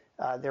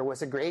 there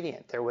was a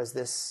gradient. There was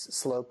this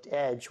sloped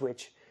edge,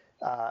 which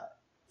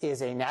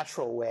is a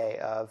natural way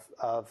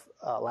of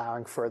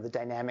allowing for the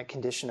dynamic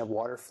condition of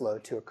water flow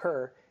to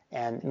occur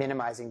and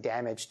minimizing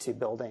damage to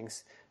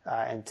buildings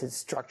and to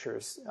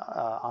structures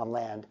on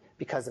land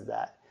because of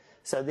that.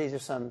 So these are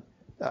some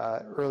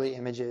early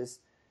images.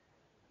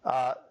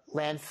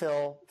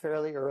 Landfill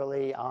fairly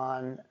early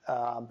on,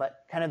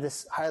 but kind of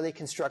this highly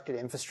constructed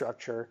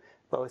infrastructure,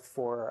 both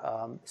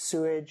for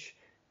sewage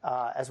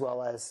as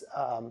well as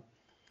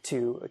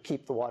to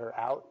keep the water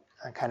out,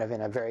 kind of in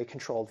a very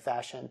controlled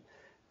fashion.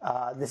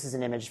 This is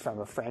an image from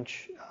a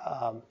French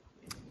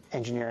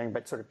engineering,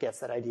 but sort of gets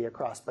that idea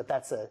across. But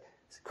that's a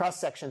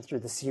cross-section through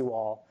the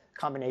seawall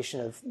combination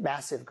of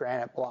massive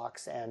granite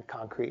blocks and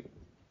concrete,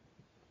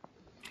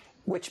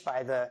 which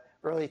by the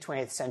early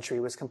 20th century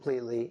was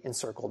completely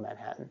encircled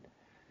Manhattan.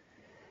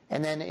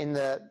 And then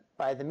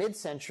by the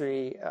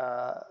mid-century,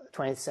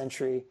 20th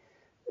century,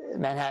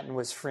 Manhattan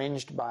was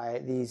fringed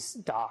by these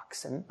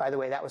docks. And by the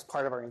way, that was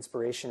part of our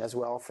inspiration as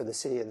well for the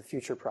City of the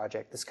Future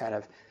project, this kind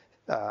of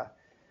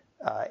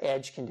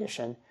edge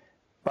condition.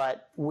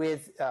 But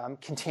with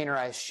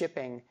containerized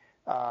shipping,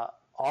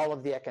 all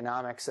of the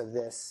economics of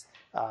this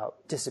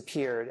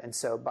disappeared. And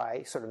so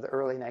by sort of the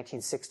early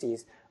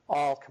 1960s,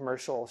 all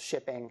commercial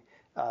shipping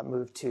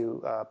moved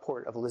to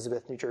Port of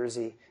Elizabeth, New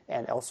Jersey,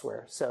 and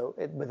elsewhere. So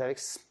with a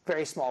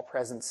very small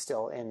presence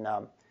still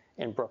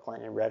in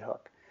Brooklyn and Red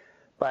Hook.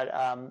 But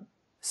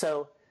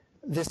so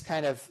this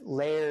kind of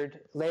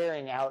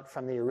layering out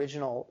from the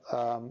original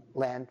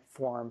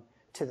landform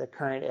to the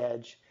current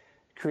edge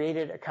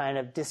created a kind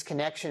of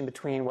disconnection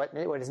between what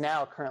is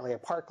now currently a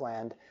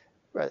parkland,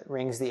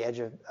 rings the edge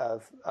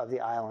of the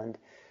island,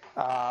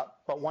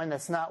 but one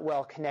that's not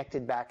well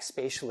connected back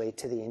spatially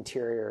to the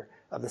interior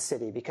of the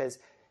city, because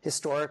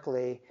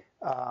historically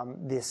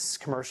this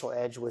commercial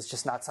edge was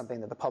just not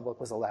something that the public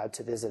was allowed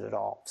to visit at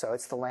all. So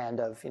it's the land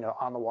of,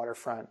 On the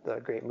Waterfront, the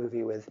great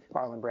movie with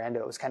Marlon Brando.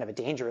 It was kind of a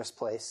dangerous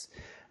place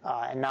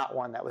and not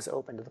one that was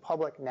open to the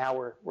public. Now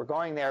we're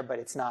going there, but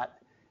it's not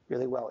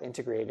really well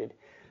integrated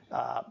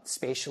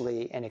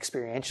spatially and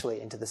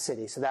experientially into the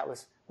city. So that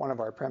was one of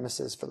our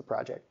premises for the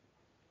project.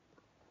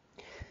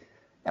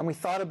 And we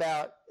thought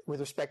about, with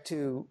respect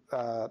to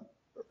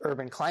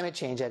urban climate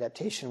change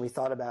adaptation, we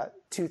thought about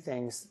two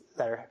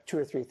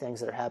or three things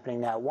that are happening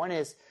now. One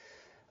is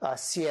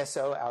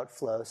CSO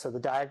outflow. So the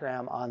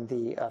diagram on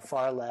the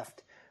far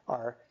left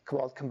are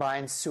called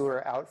combined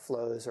sewer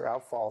outflows or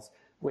outfalls,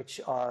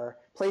 which are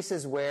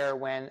places where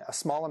when a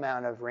small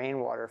amount of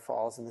rainwater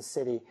falls in the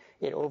city,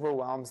 it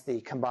overwhelms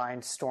the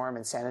combined storm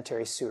and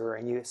sanitary sewer,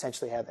 and you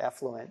essentially have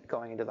effluent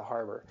going into the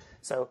harbor.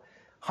 So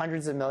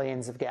hundreds of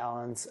millions of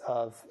gallons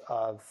of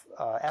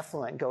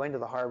effluent go into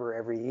the harbor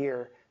every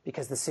year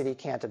because the city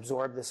can't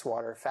absorb this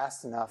water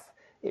fast enough.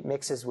 It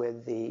mixes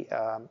with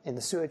in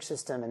the sewage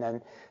system, and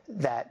then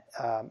that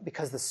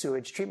because the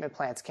sewage treatment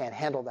plants can't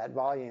handle that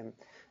volume,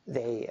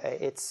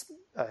 it's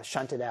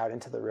shunted out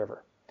into the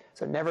river.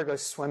 So it never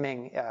goes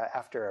swimming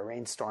after a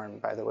rainstorm,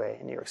 by the way,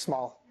 in New York.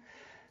 Small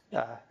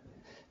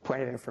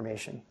point of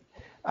information.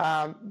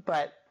 And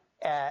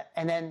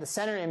then the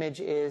center image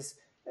is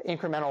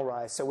incremental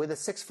rise. So with a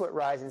 6-foot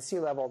rise in sea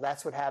level,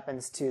 that's what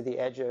happens to the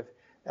edge of,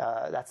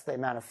 that's the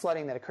amount of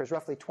flooding that occurs.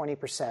 Roughly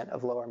 20%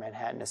 of lower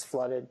Manhattan is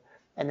flooded.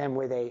 And then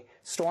with a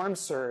storm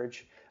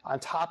surge on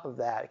top of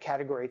that, a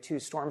Category 2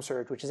 storm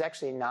surge, which is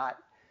actually not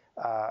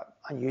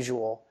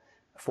unusual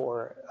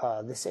for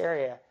this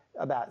area,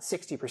 about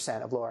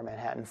 60% of lower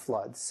Manhattan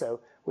floods. So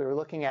we were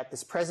looking at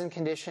this present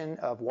condition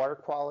of water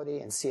quality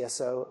and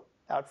CSO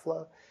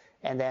outflow,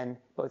 and then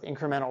both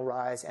incremental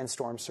rise and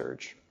storm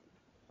surge.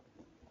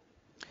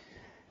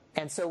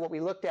 And so what we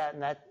looked at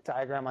in that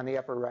diagram on the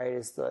upper right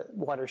is the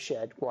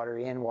watershed, water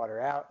in, water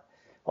out.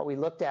 What we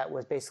looked at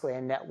was basically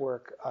a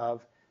network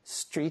of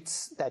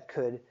streets that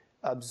could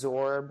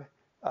absorb,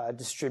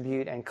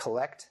 distribute, and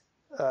collect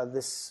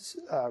this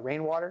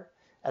rainwater,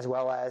 as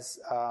well as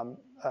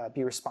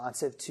be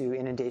responsive to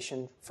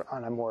inundation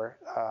on a more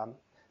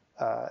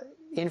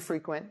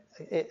infrequent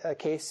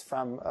case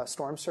from a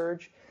storm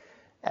surge,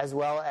 as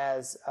well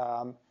as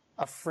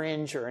a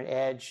fringe or an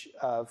edge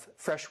of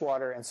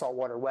freshwater and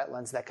saltwater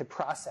wetlands that could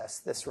process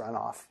this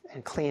runoff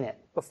and clean it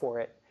before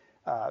it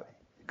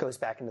goes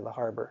back into the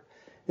harbor.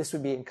 This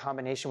would be in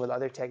combination with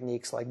other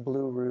techniques like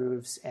blue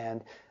roofs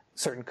and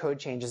certain code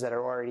changes that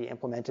are already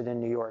implemented in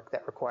New York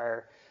that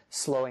require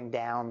slowing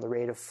down the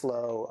rate of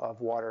flow of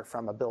water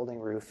from a building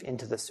roof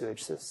into the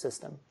sewage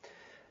system.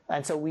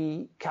 And so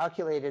we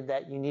calculated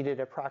that you needed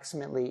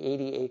approximately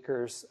 80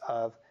 acres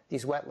of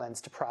these wetlands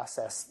to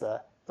process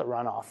the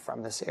runoff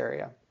from this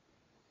area.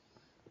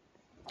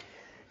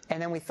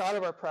 And then we thought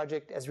of our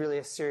project as really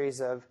a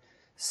series of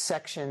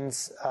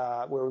sections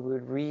where we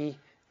would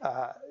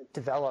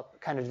develop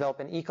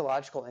an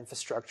ecological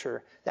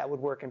infrastructure that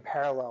would work in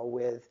parallel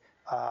with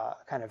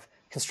kind of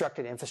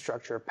constructed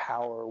infrastructure,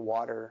 power,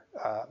 water,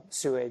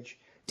 sewage,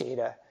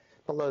 data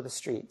below the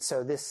street.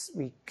 So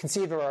we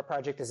conceived of our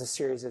project as a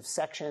series of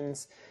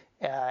sections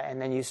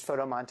and then used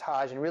photo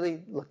montage and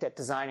really looked at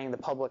designing the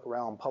public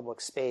realm,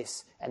 public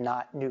space, and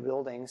not new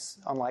buildings,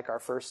 unlike our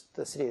first,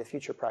 the City of the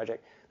Future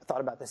project. I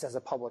thought about this as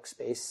a public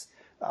space,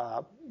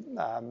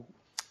 an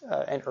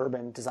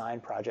urban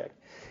design project.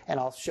 And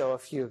I'll show a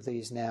few of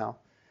these now.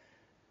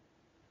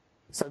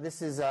 So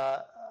this is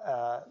a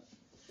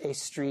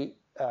street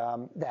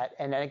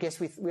and I guess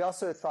we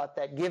also thought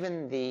that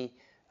given the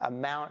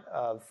amount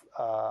of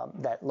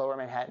that lower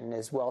Manhattan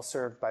is well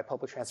served by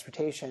public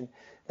transportation,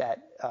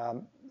 that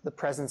the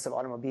presence of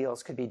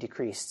automobiles could be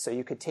decreased. So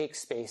you could take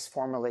space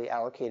formerly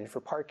allocated for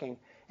parking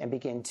and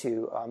begin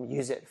to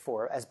use it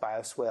as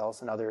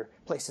bioswales and other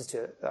places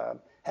to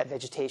have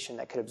vegetation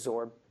that could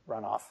absorb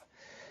runoff.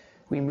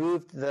 We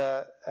moved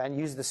and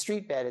used the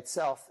street bed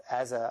itself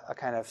as a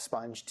kind of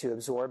sponge to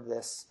absorb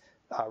this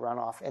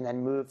runoff, and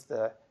then moved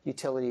the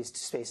utilities to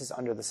spaces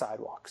under the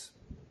sidewalks.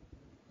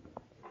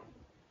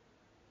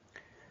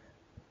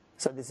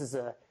 So this is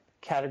a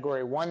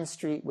Category 1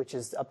 street, which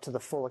is up to the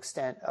full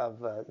extent of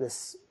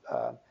this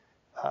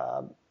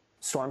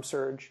storm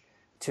surge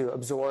to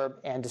absorb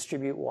and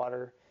distribute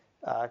water.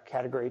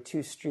 Category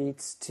 2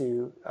 streets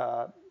to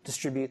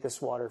distribute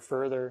this water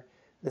further.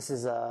 This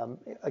is,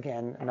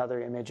 again,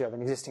 another image of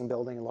an existing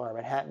building in Lower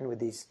Manhattan with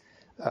these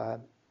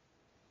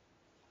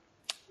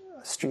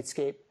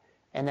streetscape.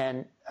 And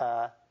then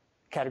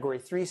Category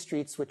 3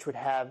 streets, which would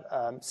have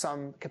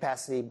some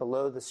capacity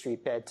below the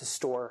street bed to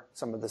store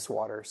some of this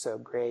water. So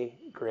gray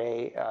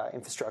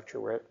infrastructure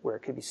where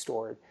it could be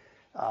stored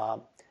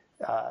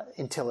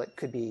until it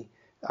could be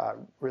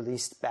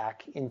released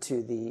back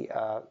into the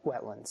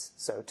wetlands,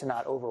 so to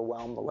not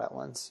overwhelm the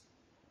wetlands.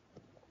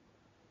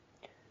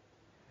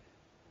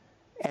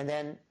 And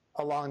then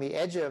along the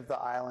edge of the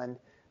island,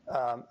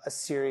 a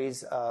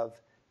series of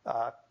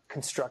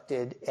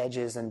constructed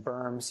edges and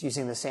berms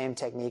using the same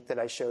technique that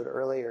I showed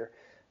earlier,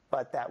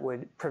 but that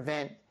would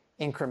prevent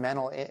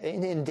incremental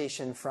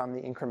inundation from the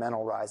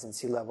incremental rise in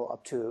sea level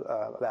up to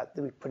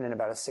we put in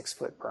about a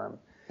 6-foot berm,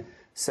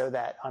 so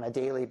that on a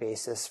daily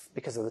basis,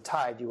 because of the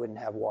tide, you wouldn't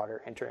have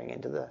water entering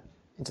into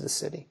the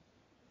city.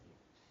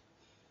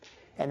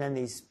 And then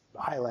these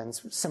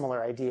islands,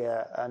 similar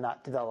idea,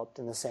 not developed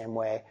in the same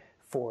way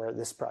for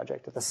this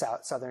project at the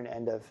southern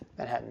end of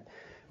Manhattan.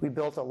 We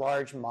built a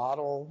large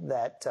model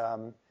that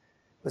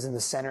was in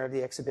the center of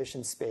the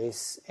exhibition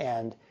space,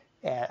 and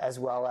as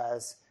well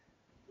as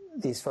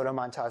these photo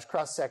montage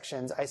cross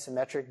sections,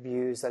 isometric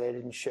views that I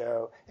didn't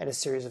show, and a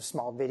series of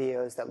small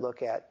videos that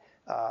look at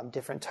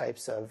different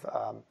types of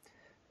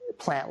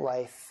plant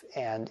life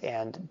and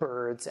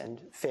birds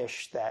and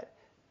fish that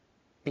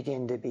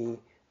begin to be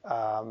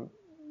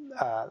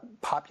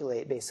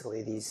populate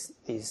basically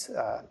these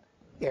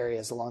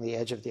areas along the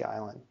edge of the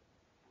island.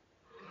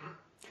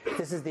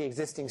 This is the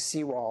existing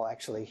seawall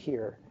actually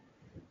here,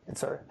 and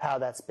sort of how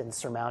that's been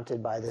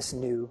surmounted by this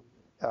new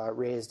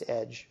raised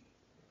edge.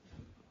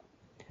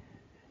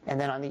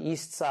 And then on the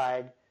east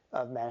side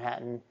of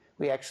Manhattan,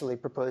 we actually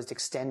proposed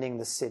extending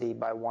the city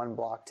by 1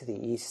 block to the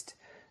east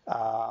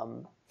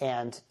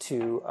and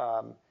to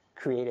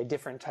create a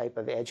different type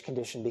of edge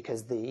condition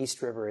because the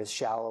East River is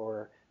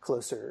shallower,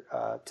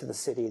 closer to the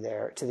city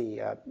there, to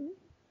the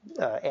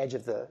edge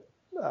of the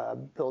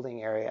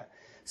building area.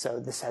 So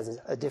this has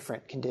a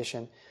different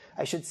condition.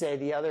 I should say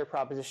the other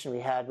proposition we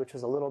had, which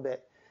was a little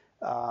bit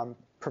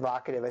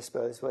provocative, I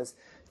suppose, was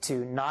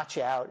to notch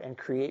out and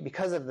create,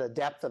 because of the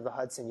depth of the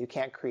Hudson, you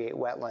can't create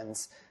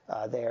wetlands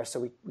there. So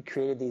we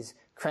created these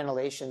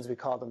crenellations, we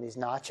call them, these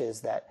notches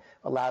that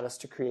allowed us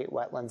to create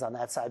wetlands on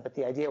that side. But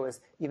the idea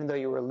was, even though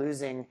you were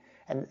losing,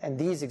 and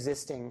these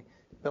existing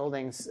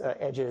buildings,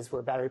 edges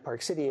where Battery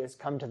Park City is,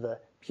 come to the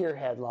pier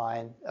head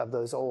line of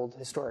those old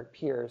historic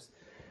piers.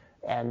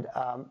 And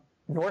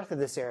north of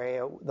this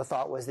area, the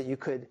thought was that you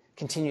could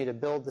continue to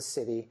build the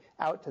city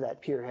out to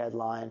that pier head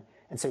line.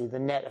 And so the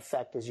net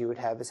effect is you would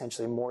have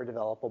essentially more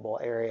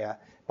developable area,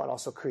 but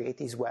also create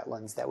these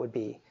wetlands that would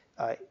be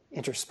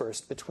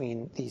interspersed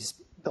between these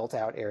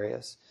built-out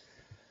areas.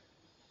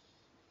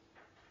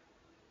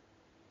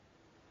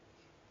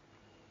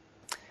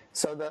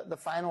 So the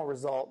final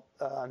result,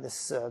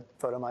 this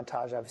photo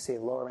montage, obviously,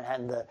 of Lower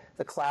Manhattan,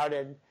 the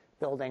clouded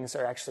buildings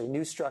are actually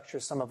new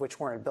structures, some of which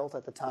weren't built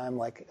at the time,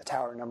 like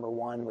Tower Number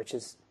 1, which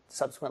has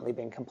subsequently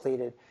been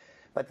completed.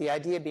 But the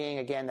idea being,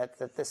 again,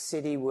 that the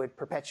city would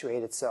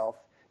perpetuate itself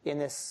in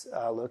this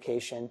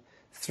location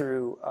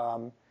through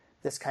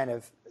this kind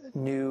of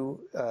new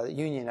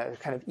union, a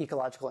kind of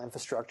ecological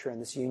infrastructure,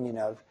 and this union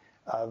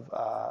of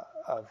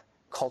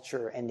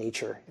culture and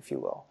nature, if you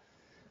will.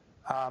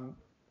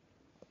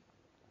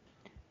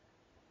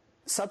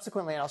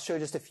 Subsequently, and I'll show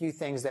just a few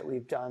things that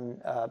we've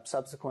done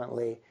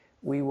subsequently,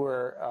 we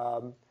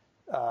were,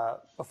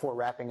 before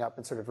wrapping up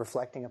and sort of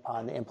reflecting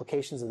upon the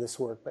implications of this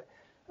work, but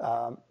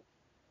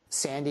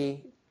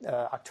Sandy,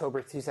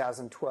 October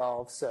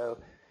 2012, so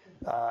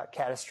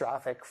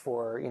catastrophic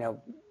for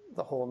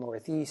the whole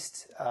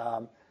Northeast,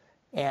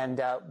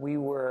 and we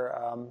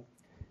were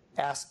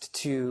asked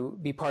to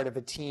be part of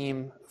a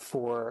team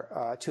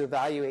to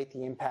evaluate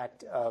the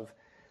impact of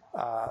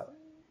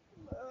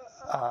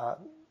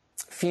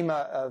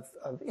FEMA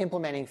of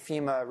implementing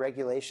FEMA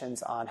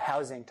regulations on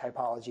housing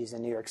typologies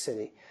in New York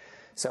City.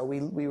 So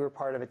we were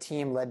part of a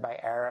team led by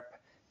Arup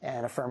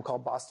and a firm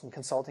called Boston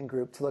Consulting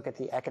Group to look at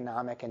the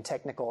economic and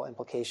technical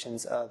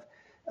implications of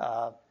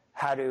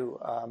how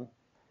to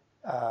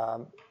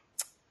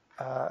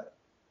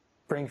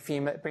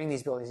bring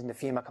these buildings into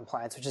FEMA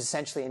compliance, which is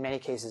essentially in many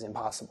cases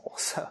impossible.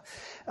 So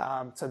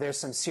there's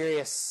some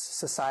serious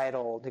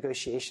societal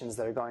negotiations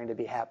that are going to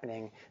be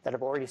happening, that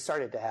have already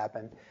started to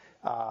happen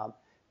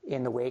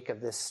in the wake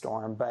of this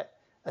storm. But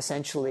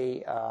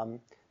essentially,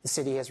 the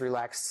city has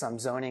relaxed some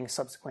zoning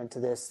subsequent to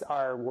this.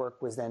 Our work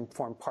was then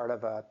formed part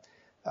of a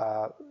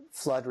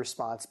flood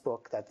response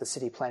book that the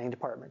city planning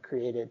department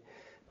created.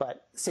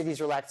 But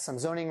cities relaxed some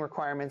zoning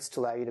requirements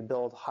to allow you to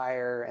build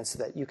higher, and so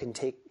that you can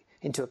take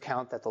into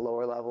account that the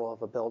lower level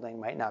of a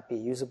building might not be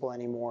usable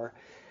anymore,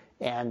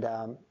 and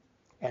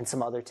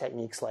some other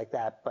techniques like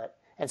that.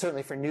 And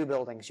certainly for new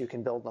buildings, you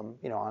can build them,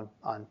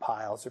 on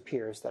piles or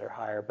piers that are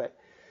higher. But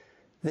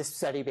this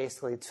study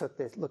basically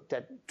looked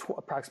at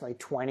approximately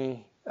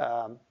 20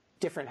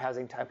 different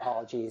housing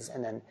typologies,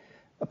 and then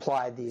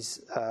applied these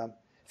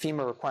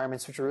FEMA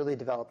requirements, which are really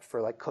developed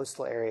for like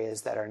coastal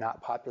areas that are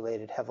not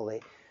populated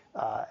heavily,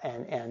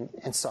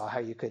 and saw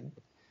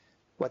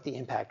what the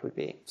impact would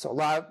be. So a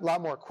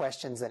lot more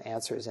questions than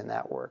answers in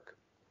that work.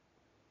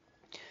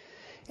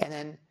 And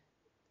then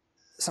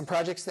some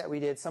projects that we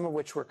did, some of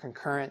which were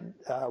concurrent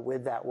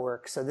with that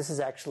work. So this is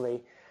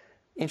actually,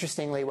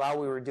 interestingly, while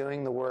we were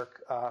doing the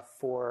work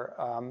for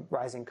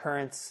rising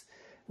currents,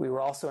 we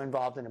were also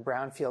involved in a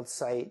brownfield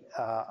site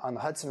on the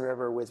Hudson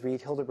River with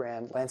Reed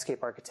Hildebrand, landscape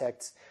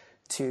architects,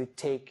 to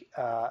take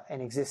an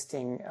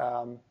existing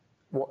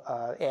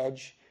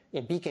edge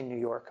in Beacon, New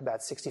York,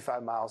 about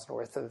 65 miles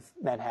north of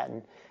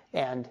Manhattan.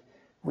 And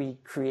we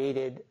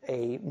created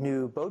a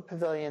new boat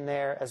pavilion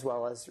there, as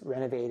well as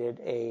renovated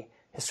a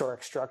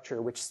historic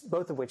structure,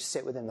 both of which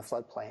sit within the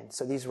floodplain.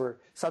 So these were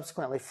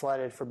subsequently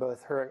flooded for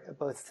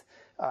both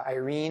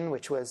Irene,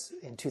 which was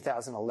in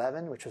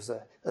 2011, which was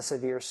a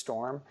severe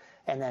storm,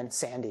 and then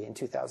Sandy in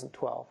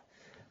 2012,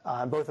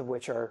 both of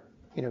which were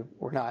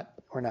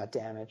not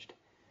damaged.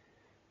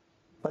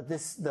 But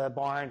the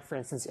barn, for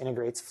instance,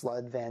 integrates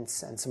flood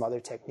vents and some other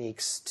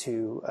techniques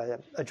to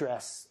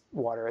address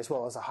water, as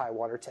well as a high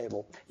water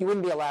table. You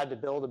wouldn't be allowed to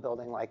build a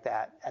building like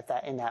that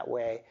in that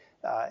way,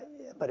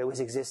 but it was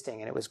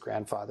existing and it was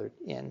grandfathered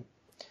in.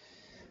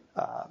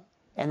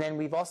 And then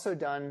we've also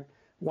done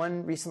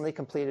one recently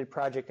completed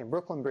project in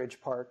Brooklyn Bridge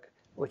Park,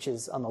 which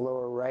is on the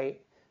lower right,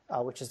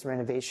 which is the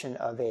renovation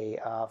of a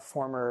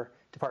former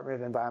Department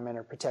of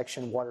Environmental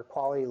Protection water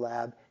quality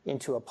lab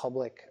into a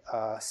public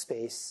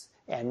space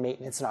and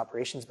maintenance and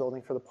operations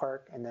building for the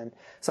park. And then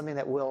something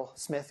that Will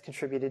Smith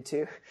contributed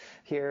to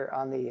here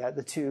on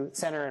the two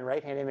center and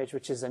right-hand image,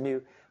 which is a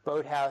new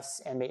boathouse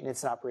and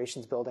maintenance and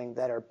operations building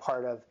that are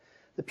part of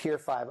the Pier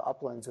 5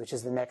 Uplands, which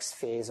is the next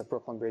phase of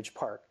Brooklyn Bridge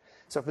Park.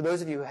 So for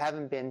those of you who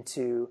haven't been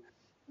to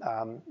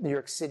New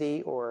York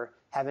City or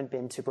haven't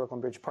been to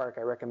Brooklyn Bridge Park,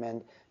 I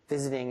recommend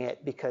visiting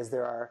it, because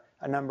there are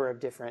a number of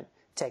different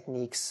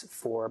techniques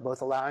for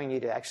both allowing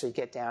you to actually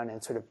get down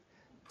and sort of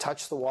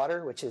touch the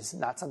water, which is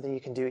not something you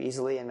can do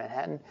easily in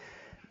Manhattan,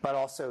 but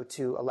also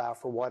to allow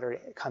for water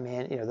to come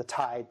in, the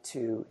tide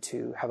to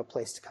have a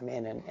place to come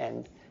in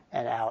and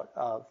out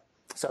of.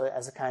 So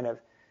as a kind of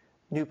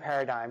new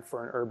paradigm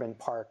for an urban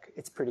park,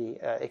 it's pretty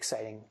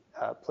exciting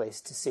place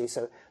to see.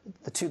 So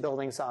the two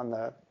buildings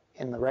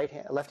in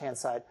the left-hand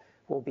side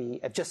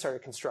have just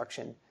started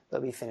construction. They'll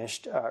be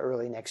finished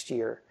early next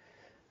year,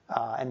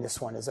 and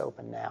this one is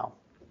open now.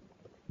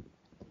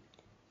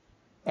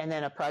 And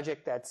then a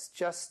project that's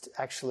just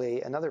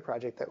actually another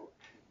project that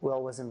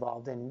Will was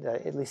involved in,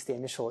 at least the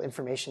initial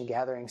information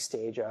gathering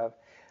stage of.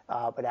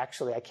 But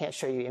actually, I can't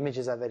show you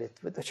images of it,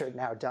 which are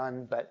now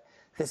done. But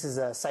this is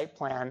a site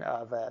plan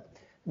of a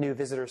new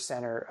visitor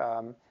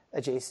center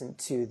adjacent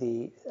to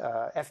the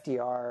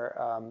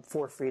FDR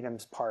Four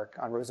Freedoms Park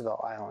on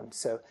Roosevelt Island.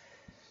 So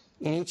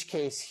in each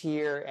case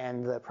here,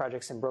 and the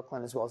projects in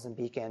Brooklyn as well as in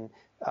Beacon,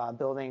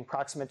 building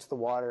proximate to the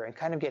water and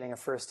kind of getting a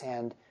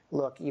firsthand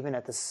look, even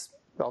at this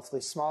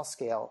relatively small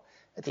scale,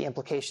 at the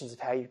implications of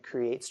how you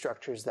create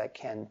structures that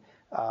can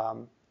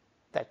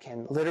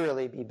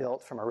literally be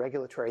built from a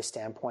regulatory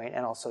standpoint,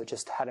 and also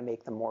just how to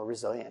make them more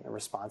resilient and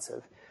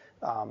responsive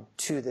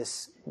to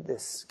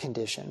this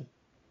condition.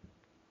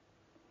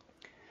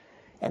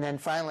 And then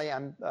finally,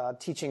 I'm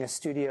teaching a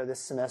studio this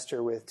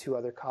semester with two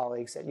other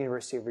colleagues at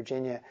University of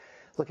Virginia,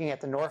 looking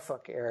at the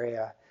Norfolk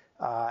area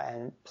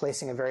and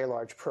placing a very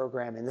large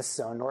program in this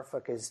zone.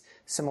 Norfolk is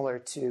similar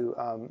to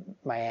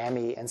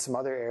Miami and some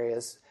other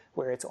areas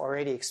where it's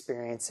already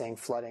experiencing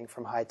flooding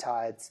from high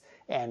tides,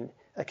 and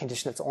a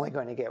condition that's only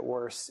going to get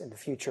worse in the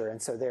future.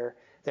 And so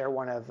they're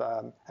one of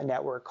a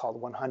network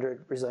called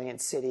 100 Resilient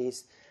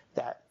Cities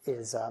that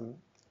is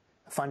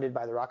funded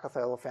by the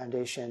Rockefeller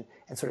Foundation,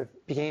 and sort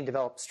of beginning to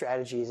develop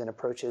strategies and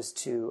approaches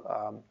to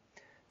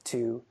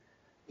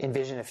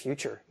envision a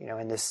future,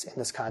 in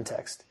this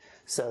context.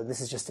 So this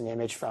is just an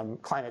image from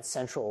Climate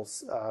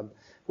Central's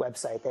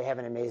website. They have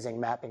an amazing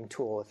mapping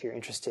tool if you're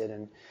interested,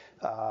 and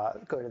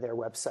go to their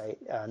website.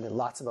 And there are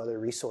lots of other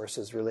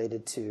resources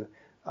related to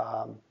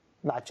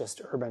not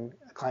just urban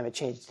climate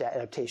change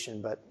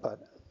adaptation, but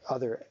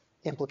other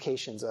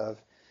implications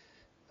of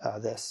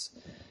this.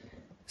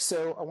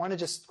 So I want to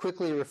just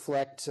quickly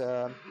reflect,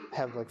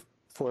 have like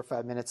 4 or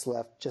 5 minutes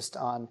left, just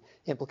on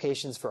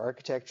implications for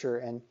architecture.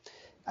 And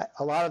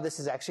a lot of this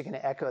is actually going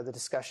to echo the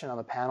discussion on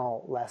the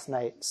panel last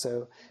night,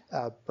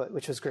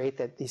 which was great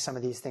that some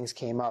of these things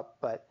came up.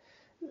 But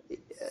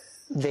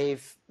they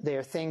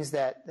are things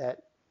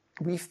that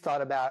we've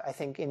thought about, I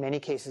think, in many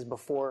cases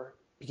before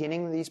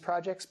beginning these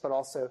projects, but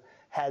also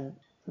had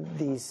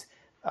these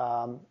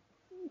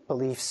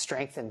beliefs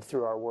strengthened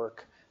through our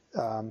work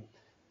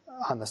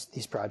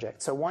these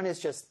projects. So one is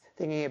just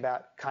thinking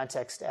about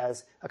context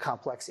as a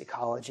complex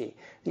ecology.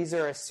 These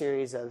are a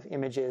series of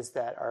images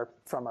that are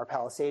from our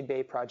Palisade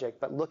Bay project,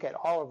 but look at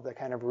all of the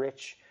kind of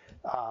rich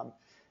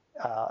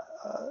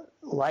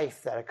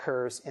life that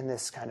occurs in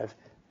this kind of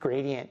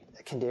gradient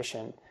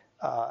condition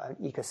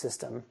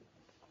ecosystem,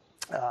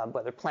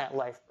 whether plant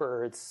life,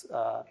 birds,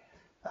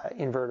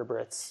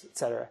 invertebrates,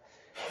 etc.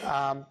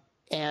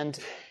 And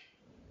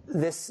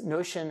this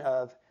notion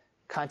of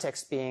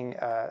context being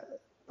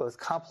both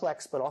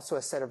complex but also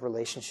a set of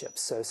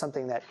relationships, so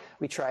something that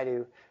we try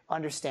to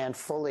understand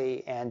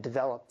fully and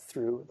develop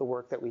through the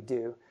work that we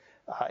do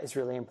is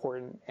really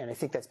important, and I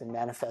think that's been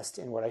manifest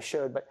in what I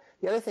showed. But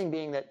the other thing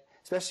being that,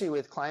 especially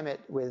with climate,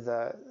 with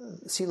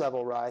sea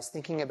level rise,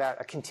 thinking about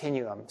a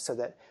continuum so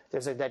that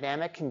there's a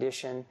dynamic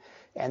condition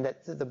and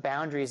that the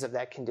boundaries of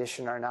that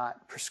condition are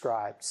not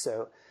prescribed.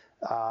 So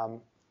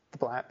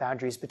the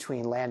boundaries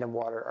between land and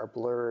water are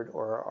blurred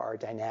or are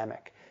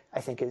dynamic, I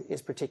think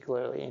is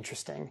particularly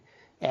interesting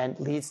and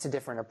leads to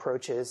different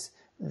approaches.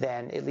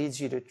 Then it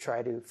leads you to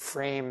try to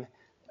frame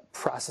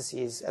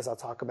processes, as I'll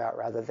talk about,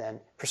 rather than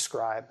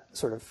prescribe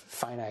sort of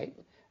finite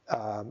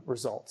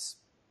results.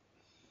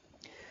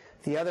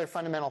 The other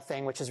fundamental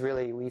thing, which is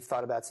really we've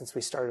thought about since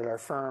we started our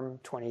firm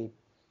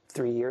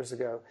 23 years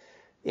ago,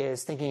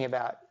 is thinking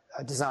about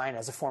design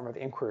as a form of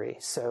inquiry.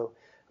 So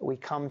we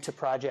come to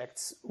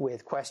projects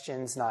with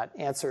questions, not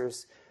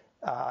answers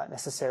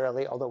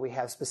necessarily, although we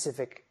have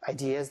specific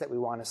ideas that we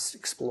want to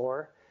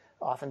explore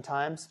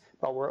oftentimes,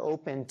 but we're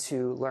open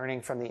to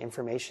learning from the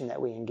information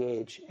that we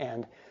engage.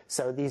 And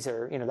so these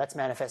are, that's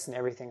manifest in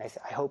everything.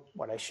 I hope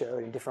what I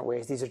showed in different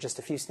ways. These are just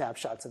a few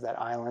snapshots of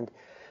that island.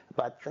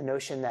 But the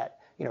notion that,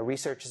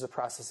 research is a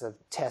process of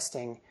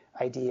testing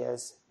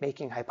ideas,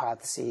 making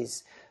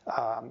hypotheses,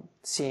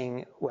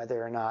 seeing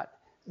whether or not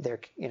they're,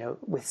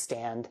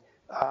 withstand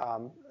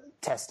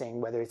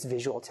testing, whether it's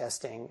visual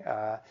testing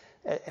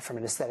from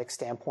an aesthetic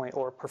standpoint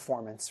or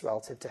performance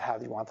relative to how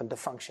you want them to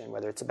function,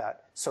 whether it's about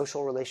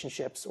social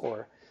relationships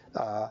or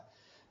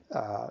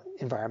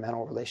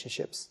environmental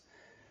relationships.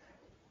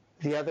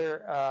 The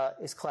other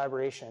is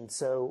collaboration.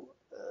 So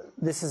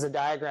this is a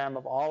diagram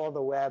of all of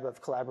the web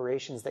of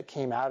collaborations that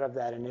came out of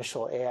that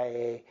initial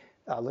AIA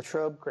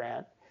Latrobe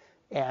grant.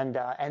 And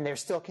they're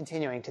still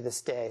continuing to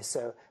this day.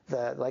 So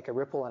like a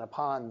ripple in a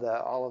pond,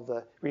 all of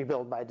the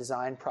Rebuild by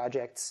Design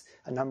projects,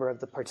 a number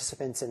of the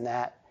participants in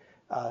that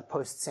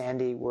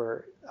post-Sandy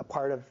were a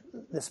part of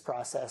this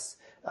process,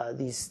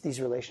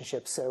 these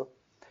relationships. So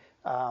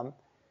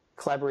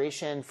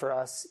collaboration for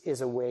us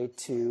is a way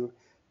to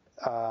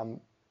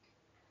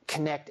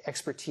connect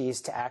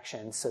expertise to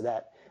action so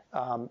that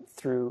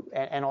through,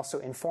 and also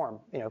inform,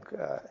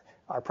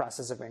 our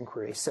process of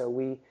inquiry. So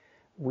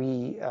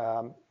we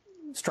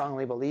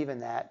strongly believe in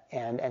that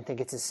and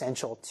think it's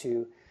essential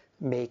to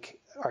make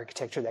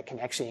architecture that can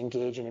actually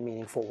engage in a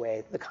meaningful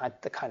way, the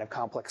kind of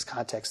complex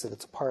context that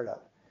it's a part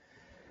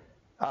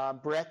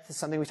of. Breadth is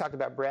something we talked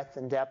about, breadth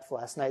and depth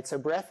last night. So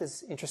breadth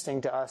is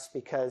interesting to us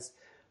because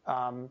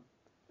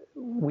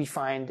we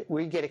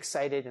get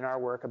excited in our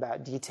work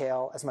about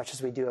detail as much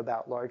as we do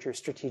about larger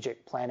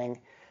strategic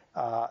planning,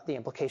 the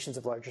implications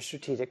of larger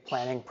strategic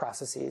planning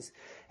processes.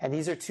 And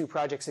these are two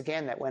projects,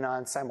 again, that went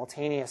on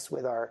simultaneous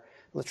with our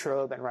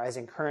Latrobe and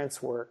Rising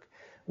Currents work.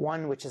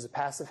 One, which is a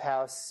passive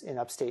house in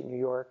upstate New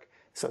York.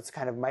 So it's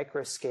kind of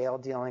micro scale,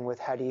 dealing with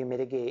how do you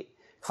mitigate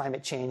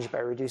climate change by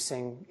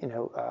reducing,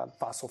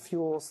 fossil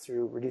fuels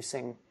through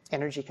reducing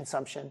energy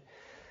consumption.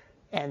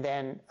 And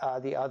then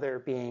the other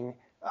being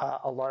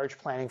a large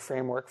planning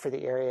framework for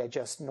the area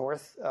just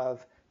north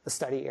of the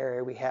study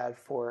area we had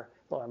for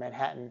Lower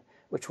Manhattan,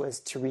 which was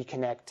to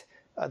reconnect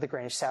the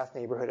Greenwich South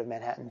neighborhood of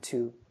Manhattan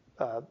to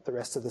the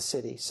rest of the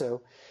city.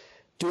 So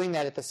doing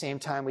that at the same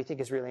time we think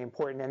is really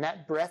important. And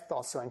that breadth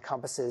also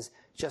encompasses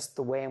just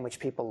the way in which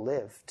people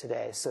live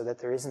today, so that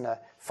there isn't a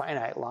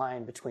finite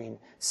line between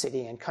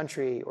city and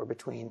country or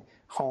between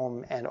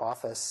home and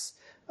office.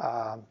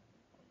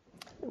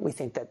 We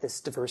think that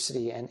this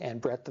diversity and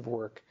breadth of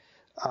work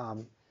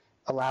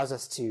allows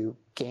us to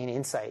gain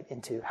insight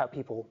into how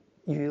people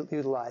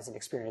utilize and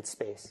experience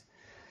space.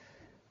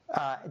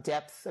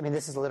 Depth,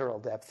 this is literal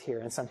depth here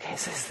in some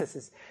cases. This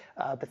is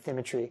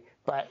bathymetry.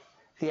 But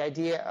the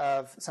idea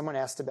of, someone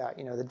asked about,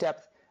 the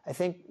depth. I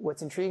think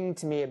what's intriguing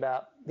to me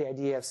about the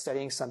idea of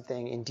studying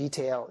something in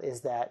detail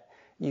is that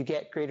you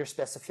get greater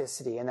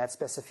specificity, and that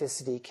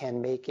specificity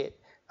can make it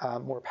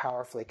more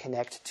powerfully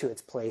connect to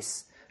its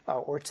place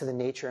or to the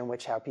nature in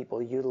which how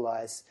people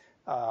utilize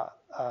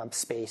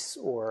space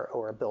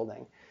or a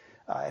building,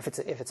 if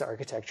it's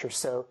architecture.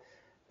 So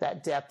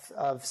that depth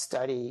of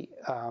study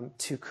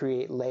to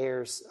create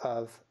layers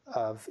of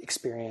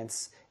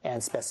experience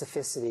and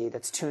specificity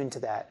that's tuned to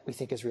that, we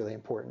think is really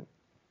important.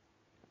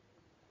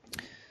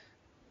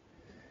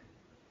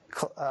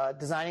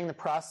 Designing the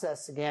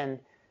process, again,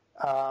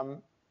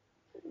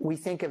 we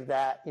think of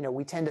that,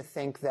 we tend to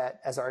think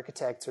that as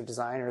architects or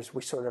designers,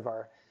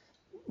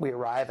 we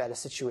arrive at a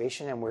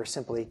situation and we're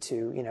simply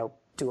to,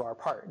 do our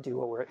part, do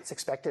what it's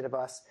expected of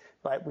us.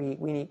 but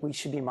we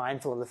should be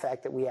mindful of the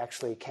fact that we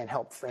actually can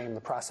help frame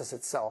the process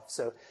itself.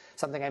 So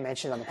something I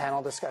mentioned on the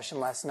panel discussion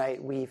last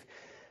night,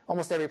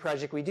 almost every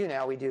project we do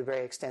now, we do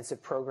very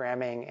extensive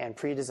programming and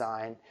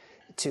pre-design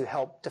to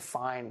help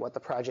define what the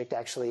project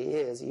actually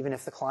is. Even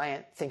if the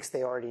client thinks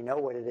they already know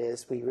what it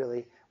is, we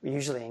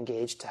usually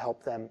engage to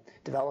help them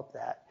develop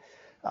that.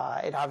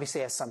 It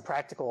obviously has some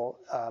practical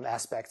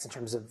aspects in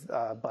terms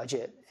of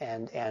budget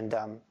and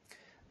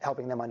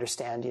helping them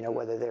understand,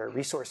 whether their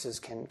resources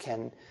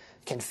can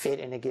fit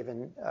in a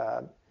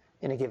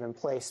given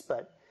place.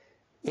 But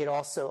it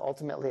also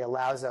ultimately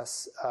allows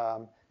us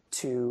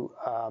to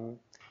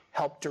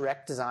help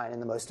direct design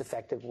in the most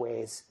effective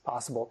ways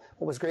possible.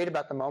 What was great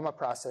about the MoMA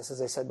process, as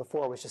I said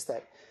before, was just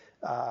that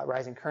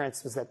Rising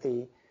Currents was that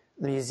the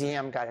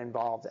museum got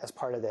involved as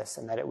part of this,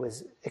 and that it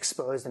was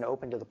exposed and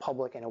open to the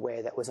public in a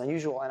way that was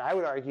unusual. And I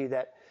would argue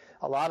that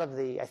a lot of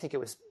I think it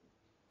was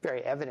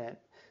very evident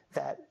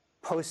that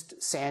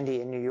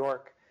post-Sandy in New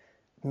York,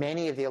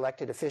 many of the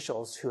elected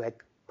officials who had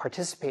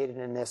participated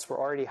in this were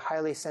already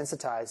highly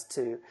sensitized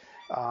to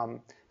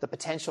the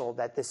potential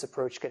that this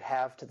approach could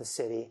have to the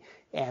city.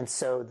 And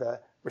so the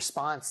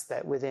response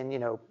that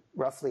within,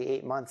 roughly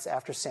 8 months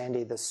after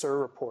Sandy, the SIR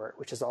report,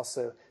 which is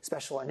also a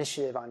special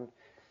initiative on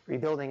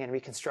rebuilding and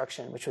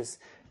reconstruction, which was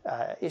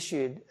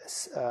issued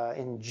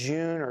in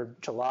June or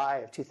July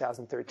of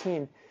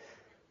 2013,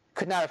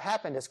 could not have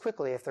happened as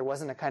quickly if there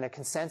wasn't a kind of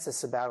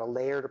consensus about a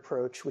layered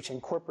approach which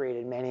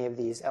incorporated many of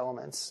these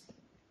elements.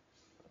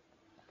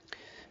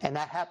 And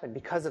that happened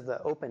because of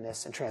the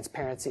openness and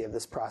transparency of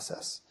this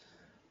process.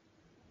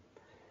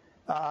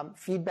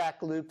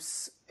 Feedback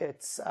loops,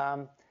 it's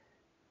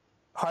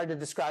hard to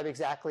describe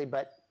exactly,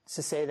 but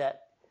to say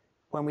that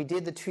when we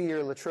did the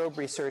 2-year Latrobe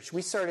research,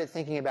 we started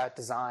thinking about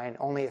design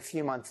only a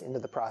few months into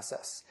the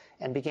process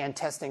and began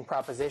testing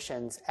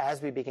propositions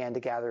as we began to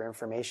gather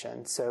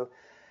information. So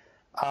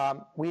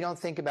we don't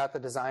think about the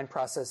design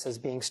process as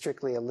being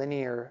strictly a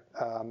linear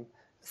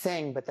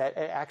thing, but that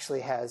it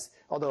actually has,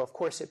 although of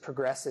course it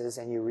progresses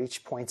and you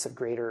reach points of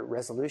greater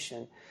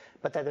resolution,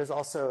 but that there's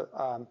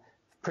also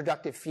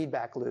productive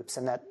feedback loops,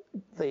 and that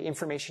the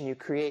information you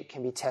create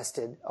can be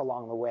tested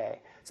along the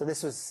way. So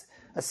this was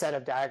a set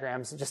of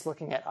diagrams just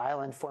looking at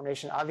island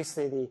formation.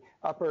 Obviously the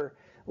upper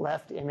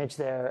left image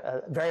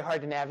there, very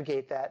hard to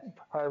navigate that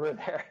harbor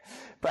there,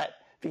 but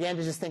began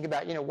to just think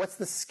about, what's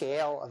the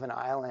scale of an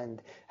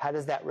island? How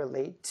does that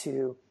relate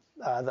to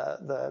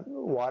the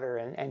water?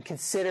 And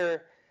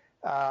consider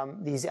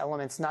these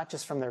elements not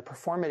just from their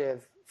performative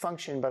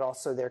function, but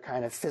also their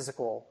kind of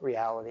physical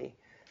reality,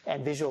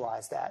 and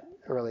visualize that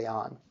early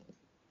on.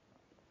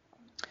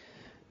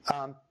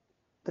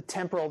 The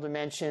temporal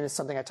dimension is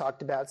something I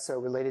talked about, so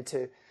related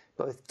to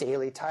both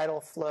daily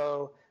tidal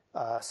flow,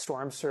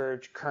 storm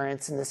surge,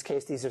 currents. In this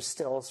case, these are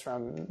stills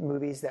from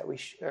movies that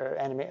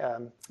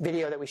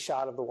video that we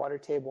shot of the water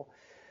table.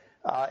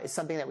 Is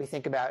something that we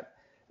think about.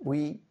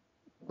 We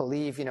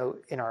believe,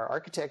 in our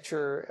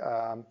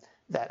architecture,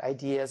 that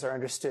ideas are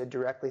understood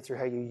directly through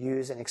how you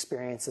use and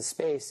experience a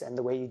space, and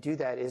the way you do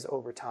that is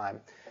over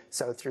time.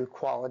 So through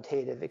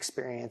qualitative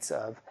experience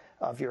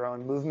of your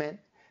own movement,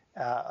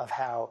 of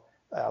how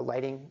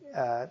lighting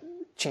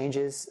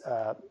changes.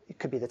 It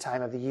could be the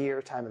time of the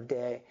year, time of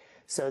day.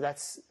 So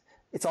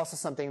it's also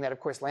something that, of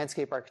course,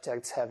 landscape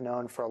architects have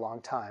known for a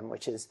long time,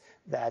 which is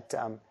that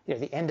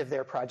the end of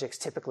their projects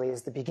typically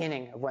is the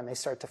beginning of when they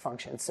start to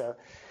function. So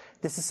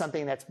this is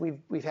something that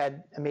we've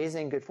had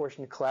amazing good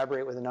fortune to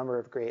collaborate with a number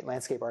of great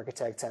landscape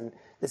architects, and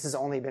this has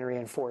only been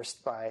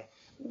reinforced by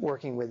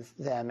working with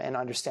them and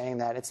understanding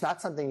that it's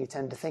not something you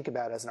tend to think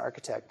about as an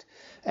architect.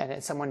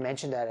 And someone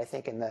mentioned that, I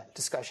think, in the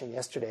discussion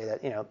yesterday,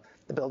 that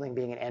the building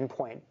being an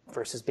endpoint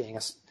versus being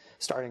a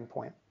starting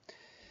point.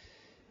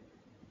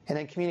 And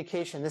then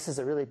communication, this is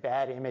a really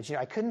bad image.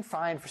 I couldn't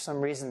find, for some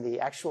reason,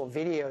 the actual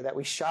video that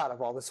we shot of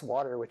all this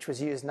water, which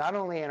was used not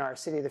only in our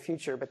City of the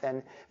Future, but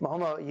then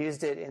MoMA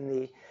used it in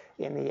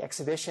the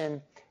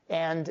exhibition,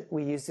 and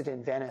we used it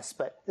in Venice.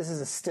 But this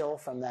is a still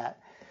from that.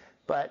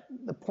 But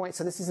the point,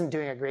 so this isn't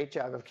doing a great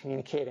job of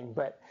communicating,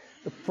 but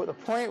the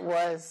point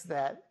was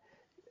that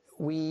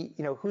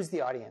who's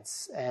the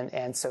audience?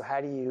 And so how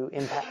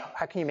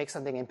can you make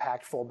something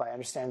impactful by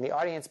understanding the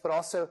audience, but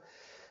also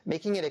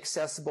making it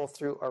accessible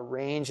through a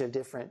range of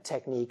different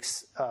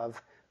techniques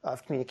of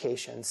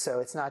communication. So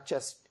it's not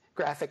just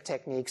graphic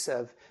techniques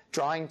of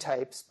drawing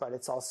types, but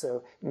it's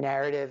also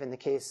narrative in the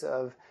case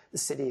of the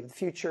City of the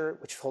Future,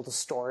 which told a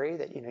story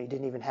that you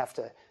didn't even have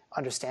to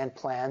understand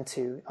plan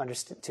to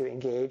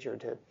engage or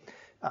to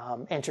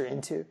enter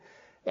into,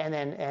 and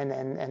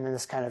then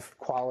this kind of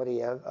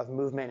quality of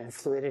movement and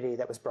fluidity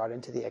that was brought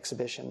into the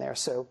exhibition there.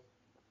 So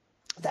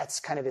that's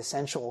kind of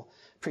essential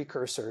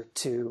precursor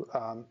to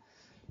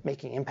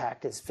making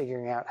impact, is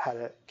figuring out how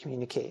to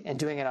communicate and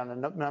doing it on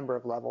a number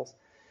of levels.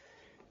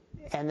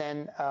 And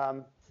then,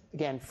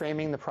 again,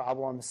 framing the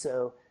problem.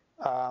 So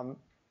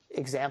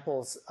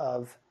examples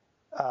of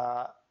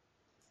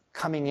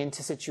coming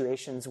into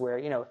situations where,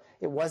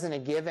 it wasn't a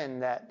given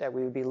that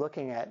we would be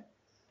looking at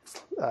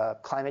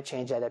climate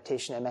change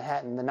adaptation in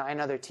Manhattan. The 9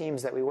 other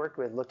teams that we worked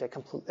with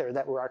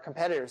that were our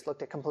competitors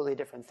looked at completely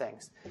different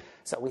things.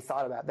 So we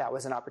thought about that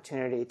was an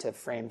opportunity to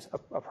frame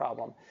a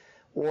problem.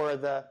 Or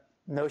the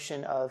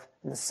notion of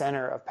in the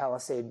center of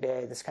Palisade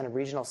Bay, this kind of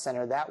regional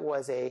center, that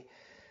was a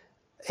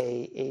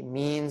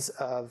means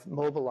of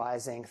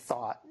mobilizing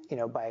thought,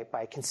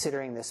 by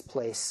considering this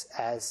place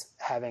as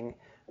having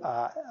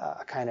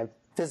a kind of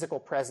physical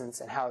presence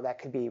and how that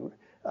could be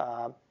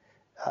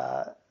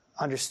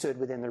understood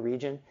within the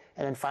region.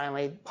 And then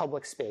finally,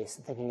 public space,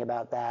 and thinking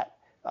about that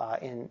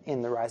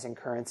in the Rising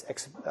Currents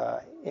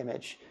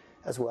image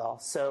as well.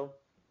 So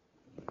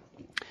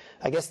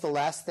I guess the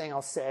last thing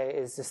I'll say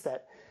is just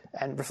that,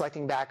 and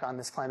reflecting back on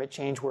this climate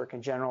change work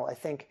in general, I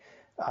think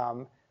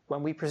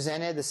when we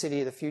presented the City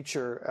of the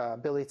Future,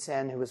 Billy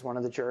Tsen, who was one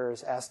of the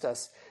jurors, asked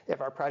us if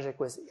our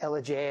project was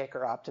elegiac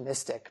or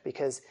optimistic,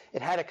 because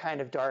it had a kind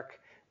of dark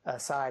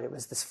side. It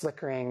was this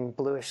flickering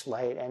bluish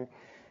light,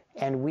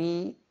 and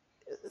we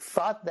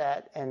thought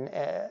that, and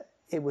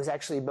it was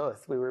actually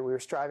both. We were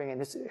striving,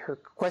 and her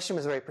question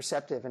was very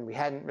perceptive, and we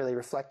hadn't really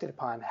reflected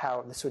upon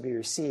how this would be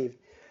received.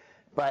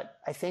 But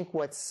I think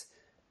what's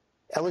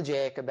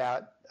elegiac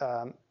about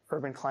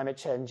urban climate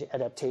change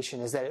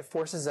adaptation is that it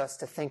forces us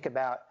to think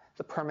about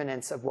the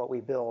permanence of what we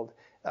build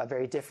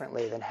very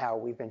differently than how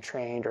we've been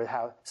trained or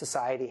how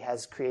society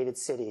has created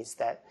cities,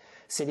 that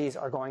cities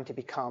are going to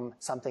become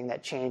something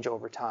that change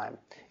over time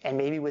and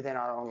maybe within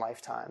our own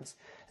lifetimes.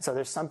 And so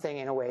there's something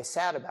in a way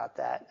sad about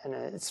that. And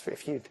it's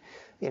if you've,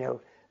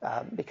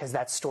 because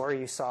that store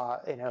you saw,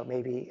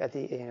 maybe at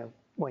the,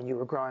 when you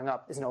were growing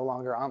up is no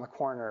longer on the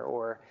corner,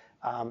 or,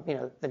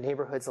 the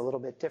neighborhood's a little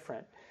bit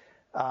different.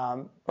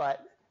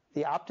 But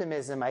the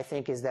optimism, I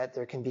think, is that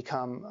there can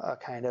become a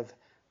kind of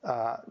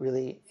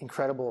really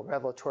incredible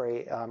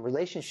revelatory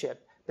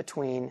relationship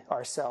between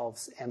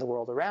ourselves and the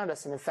world around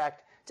us. And in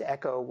fact, to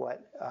echo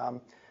what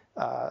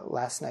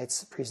last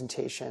night's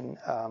presentation,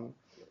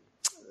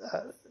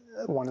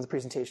 one of the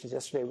presentations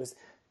yesterday was,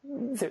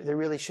 there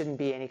really shouldn't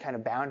be any kind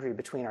of boundary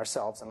between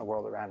ourselves and the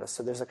world around us.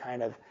 So there's a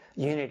kind of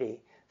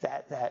unity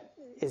that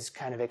is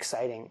kind of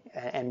exciting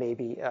and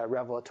maybe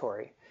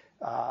revelatory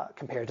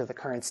compared to the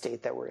current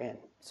state that we're in.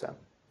 So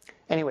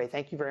anyway,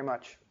 thank you very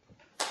much.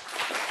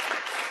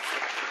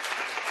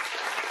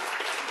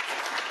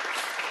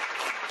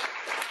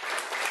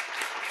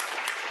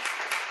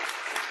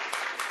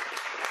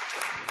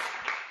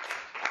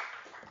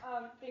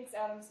 Thanks,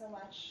 Adam, so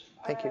much.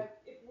 Thank you.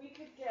 If we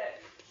could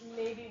get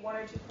maybe 1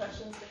 or 2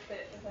 questions to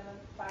fit within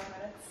 5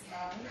 minutes,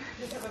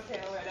 just have a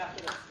panel right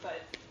after this,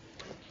 but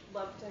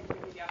love to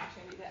give you the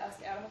opportunity to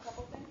ask Adam a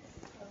couple things.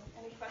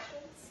 Any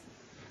questions?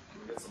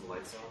 Can we get some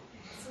lights on?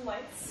 Some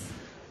lights.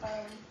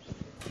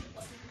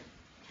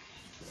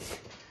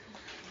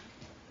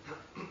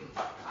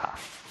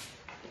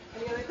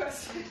 Any other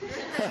questions?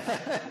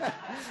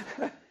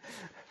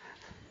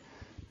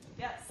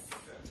 Yes.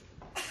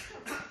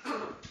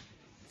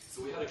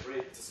 So we had a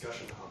great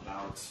discussion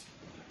about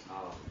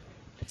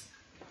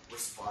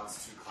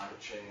response to climate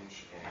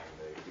change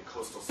and the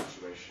coastal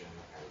situation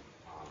and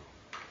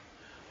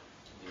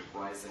the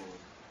rising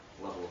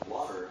level of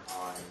water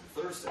on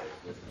Thursday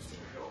with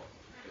Christina Hill.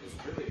 It was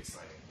really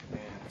exciting.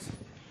 And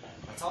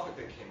a topic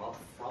that came up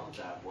from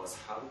that was,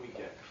 how do we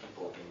get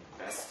people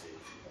invested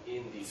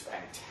in these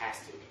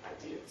fantastic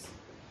ideas?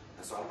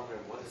 And so I'm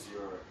wondering, what is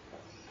your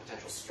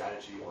potential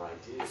strategy or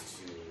ideas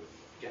to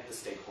get the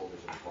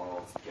stakeholders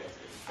involved, get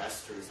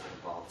investors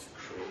involved to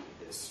create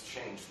this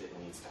change that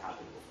needs to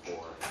happen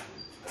before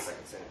the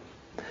second Sandy?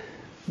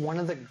 One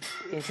of the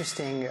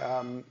interesting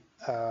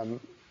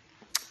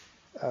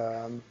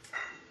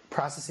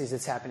processes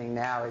that's happening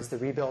now is the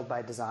Rebuild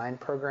by Design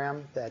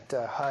program that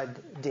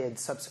HUD did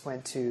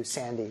subsequent to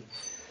Sandy.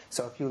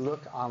 So if you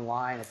look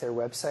online at their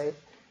website,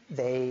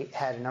 they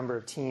had a number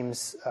of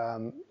teams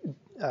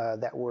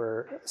that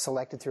were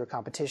selected through a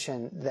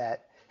competition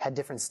that had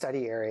different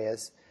study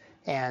areas.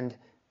 And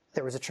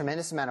there was a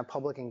tremendous amount of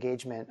public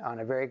engagement on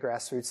a very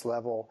grassroots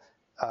level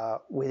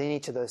within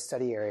each of those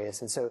study areas.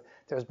 And so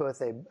there was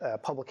both a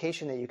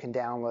publication that you can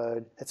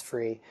download that's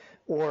free,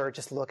 or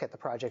just look at the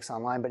projects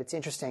online. But it's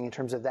interesting in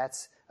terms of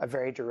that's a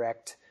very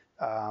direct,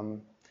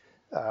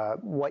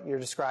 what you're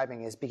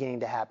describing is beginning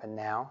to happen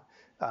now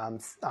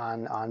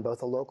on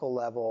both a local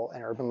level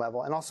and urban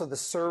level. And also the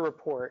SIR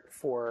report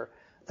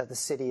that the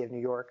City of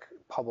New York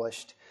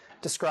published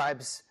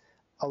describes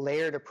a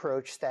layered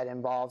approach that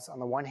involves, on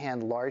the one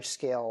hand,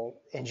 large-scale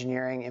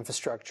engineering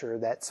infrastructure,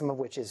 that some of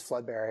which is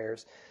flood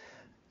barriers,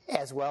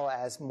 as well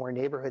as more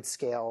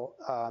neighborhood-scale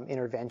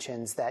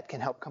interventions that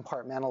can help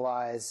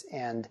compartmentalize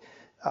and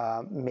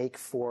make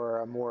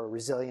for more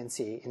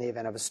resiliency in the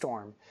event of a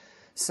storm.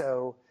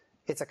 So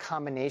it's a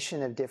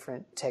combination of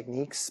different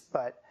techniques,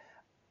 but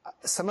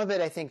some of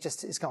it, I think,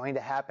 just is going to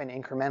happen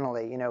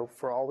incrementally.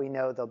 For all we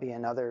know, there'll be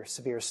another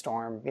severe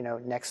storm,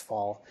 next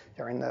fall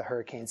during the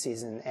hurricane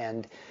season,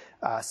 and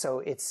so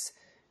it's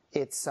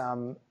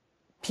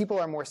people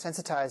are more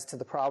sensitized to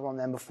the problem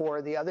than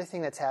before. The other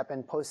thing that's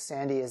happened post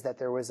Sandy is that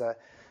there's a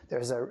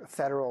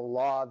federal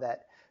law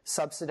that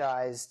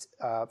subsidized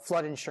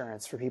flood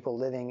insurance for people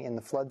living in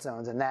the flood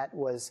zones, and that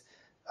was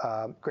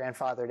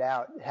grandfathered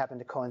out. It happened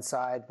to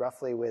coincide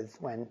roughly with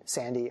when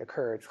Sandy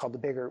occurred. It's called the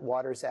Bigger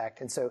Waters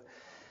Act. And so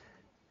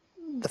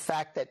the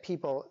fact that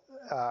people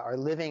are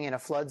living in a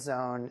flood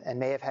zone and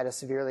may have had a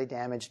severely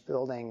damaged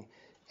building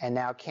and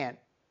now can't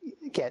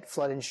get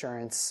flood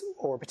insurance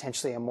or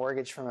potentially a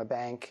mortgage from a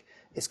bank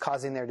is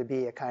causing there to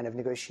be a kind of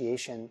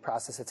negotiation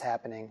process that's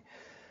happening.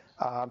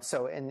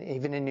 And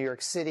even in New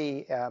York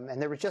City,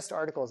 and there were just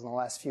articles in the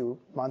last few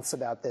months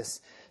about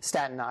this,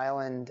 Staten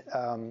Island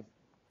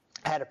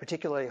had a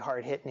particularly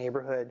hard-hit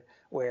neighborhood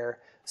where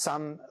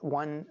some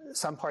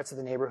parts of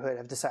the neighborhood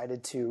have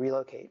decided to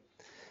relocate,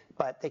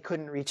 but they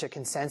couldn't reach a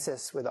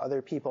consensus with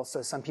other people.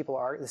 So some people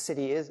the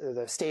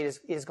state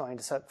is going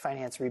to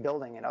finance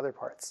rebuilding in other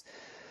parts.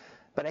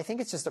 But I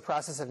think it's just a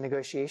process of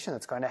negotiation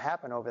that's going to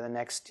happen over the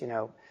next,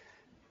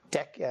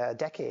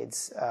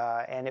 decades,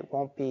 and it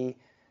won't be.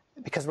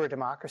 Because we're a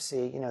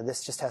democracy,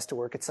 this just has to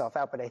work itself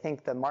out. But I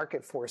think the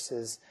market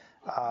forces,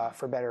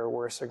 for better or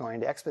worse, are going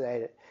to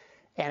expedite it.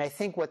 And I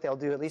think what they'll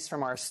do, at least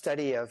from our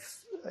study of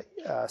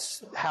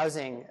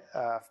housing,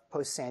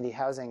 post-Sandy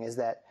housing, is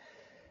that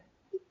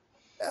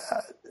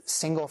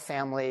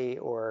single-family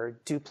or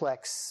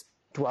duplex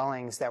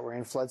dwellings that were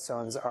in flood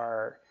zones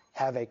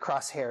have a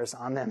crosshairs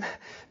on them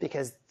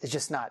because it's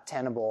just not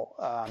tenable.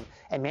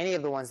 And many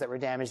of the ones that were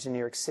damaged in New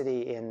York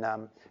City, in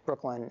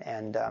Brooklyn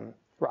and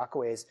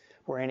Rockaways,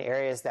 were in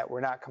areas that were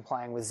not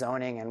complying with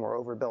zoning and were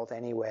overbuilt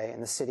anyway,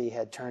 and the city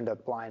had turned a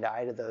blind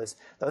eye to those.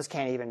 Those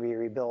can't even be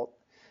rebuilt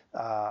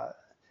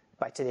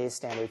by today's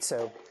standards.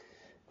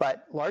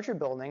 But larger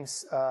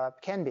buildings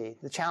can be.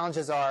 The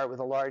challenges are with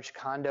a large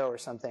condo or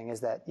something is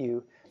that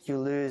you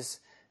lose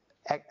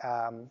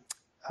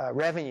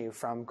revenue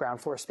from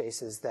ground floor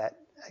spaces that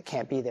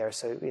can't be there.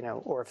 So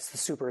or if it's the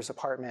super's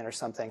apartment or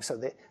something.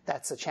 So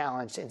that's a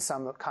challenge in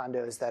some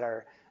condos that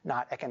are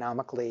not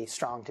economically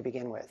strong to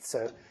begin with.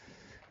 So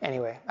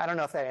anyway, I don't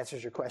know if that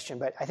answers your question,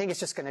 but I think it's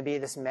just going to be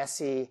this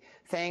messy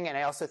thing. And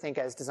I also think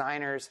as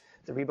designers,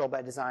 the Rebuild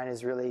by Design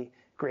is really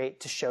great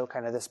to show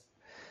kind of this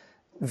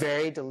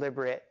very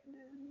deliberate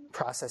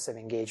process of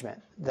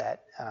engagement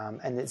that,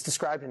 and it's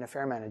described in a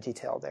fair amount of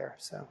detail there.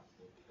 So,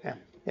 yeah,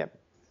 yep.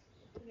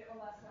 We get one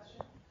last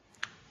question.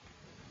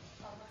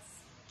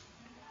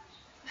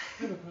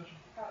 I have a question.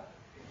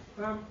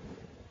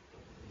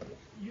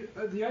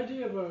 The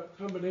idea of a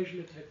combination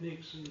of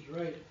techniques seems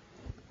right,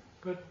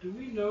 but do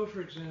we know,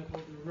 for example,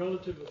 the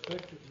relative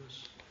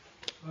effectiveness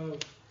of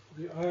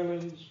the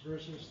islands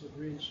versus the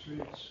green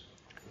streets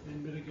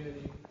in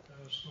mitigating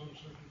storm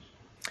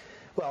surges?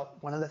 Well,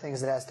 one of the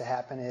things that has to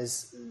happen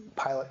is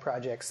pilot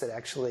projects that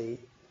actually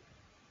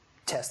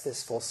test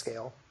this full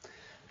scale.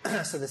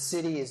 So the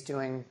city is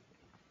doing,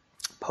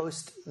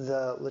 post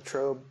the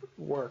Latrobe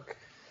work,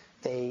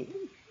 they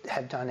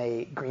have done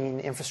a green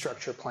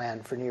infrastructure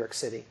plan for New York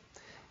City.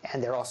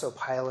 And they're also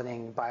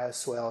piloting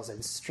bioswales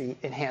and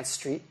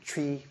enhanced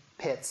tree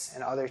pits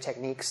and other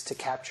techniques to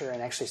capture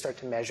and actually start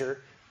to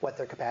measure what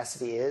their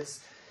capacity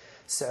is.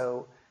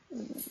 So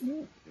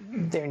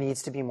there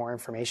needs to be more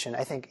information.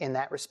 I think in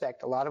that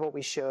respect, a lot of what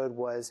we showed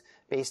was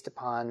based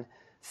upon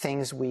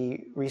things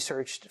we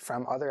researched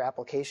from other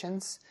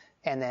applications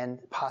and then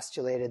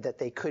postulated that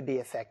they could be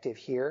effective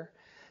here.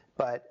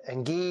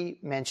 And Guy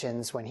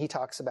mentions when he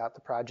talks about the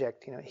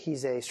project,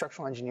 he's a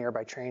structural engineer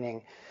by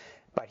training,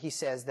 but he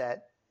says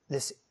that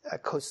this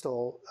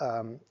coastal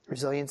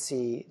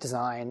resiliency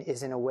design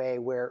is in a way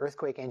where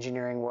earthquake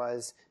engineering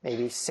was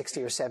maybe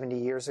 60 or 70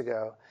 years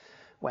ago,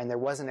 when there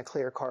wasn't a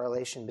clear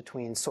correlation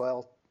between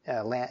soil,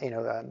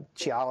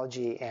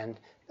 geology and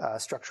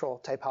structural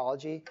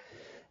typology,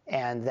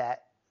 and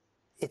that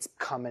it's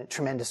come in a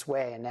tremendous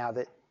way. And now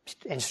that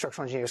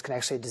structural engineers can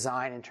actually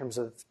design in terms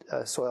of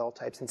soil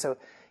types, and so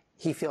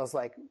he feels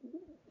like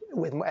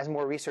as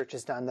more research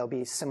is done, there'll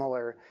be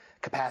similar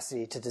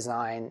capacity to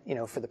design,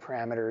 for the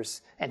parameters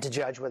and to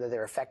judge whether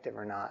they're effective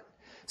or not.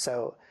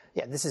 So,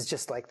 yeah, this is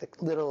just like the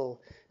little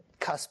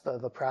cusp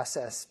of a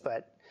process,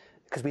 but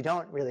because we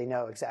don't really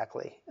know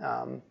exactly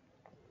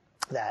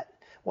that.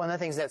 One of the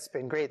things that's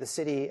been great the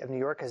city of New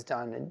York has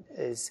done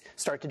is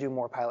start to do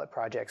more pilot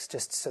projects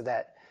just so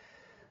that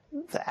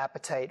the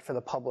appetite for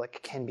the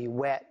public can be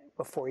whet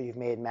before you've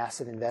made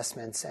massive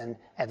investments, and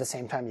at the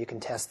same time you can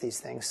test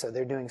these things. So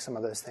they're doing some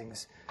of those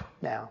things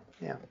now,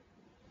 yeah.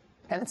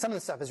 And some of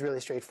the stuff is really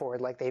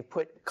straightforward. Like they've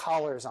put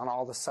collars on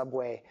all the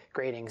subway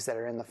gratings that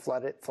are in the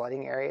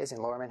flooding areas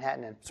in Lower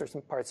Manhattan and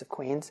certain parts of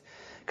Queens,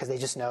 because they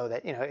just know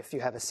that if you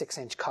have a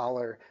 6-inch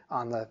collar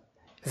on the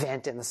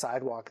vent in the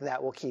sidewalk,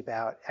 that will keep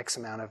out X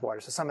amount of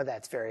water. So some of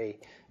that's very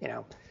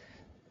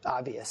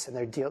obvious, and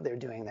they're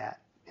doing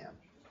that. Yeah.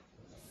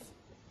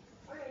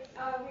 All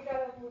right, we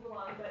gotta move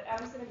along, but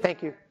Adam's going to Thank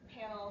be you. on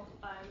our panel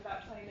in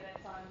about 20 minutes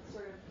on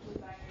sort of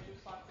designers'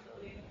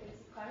 responsibility in the face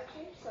of climate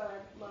change. So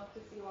I'd love to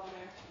see you all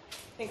there.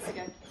 Thanks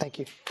again. Thank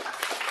you.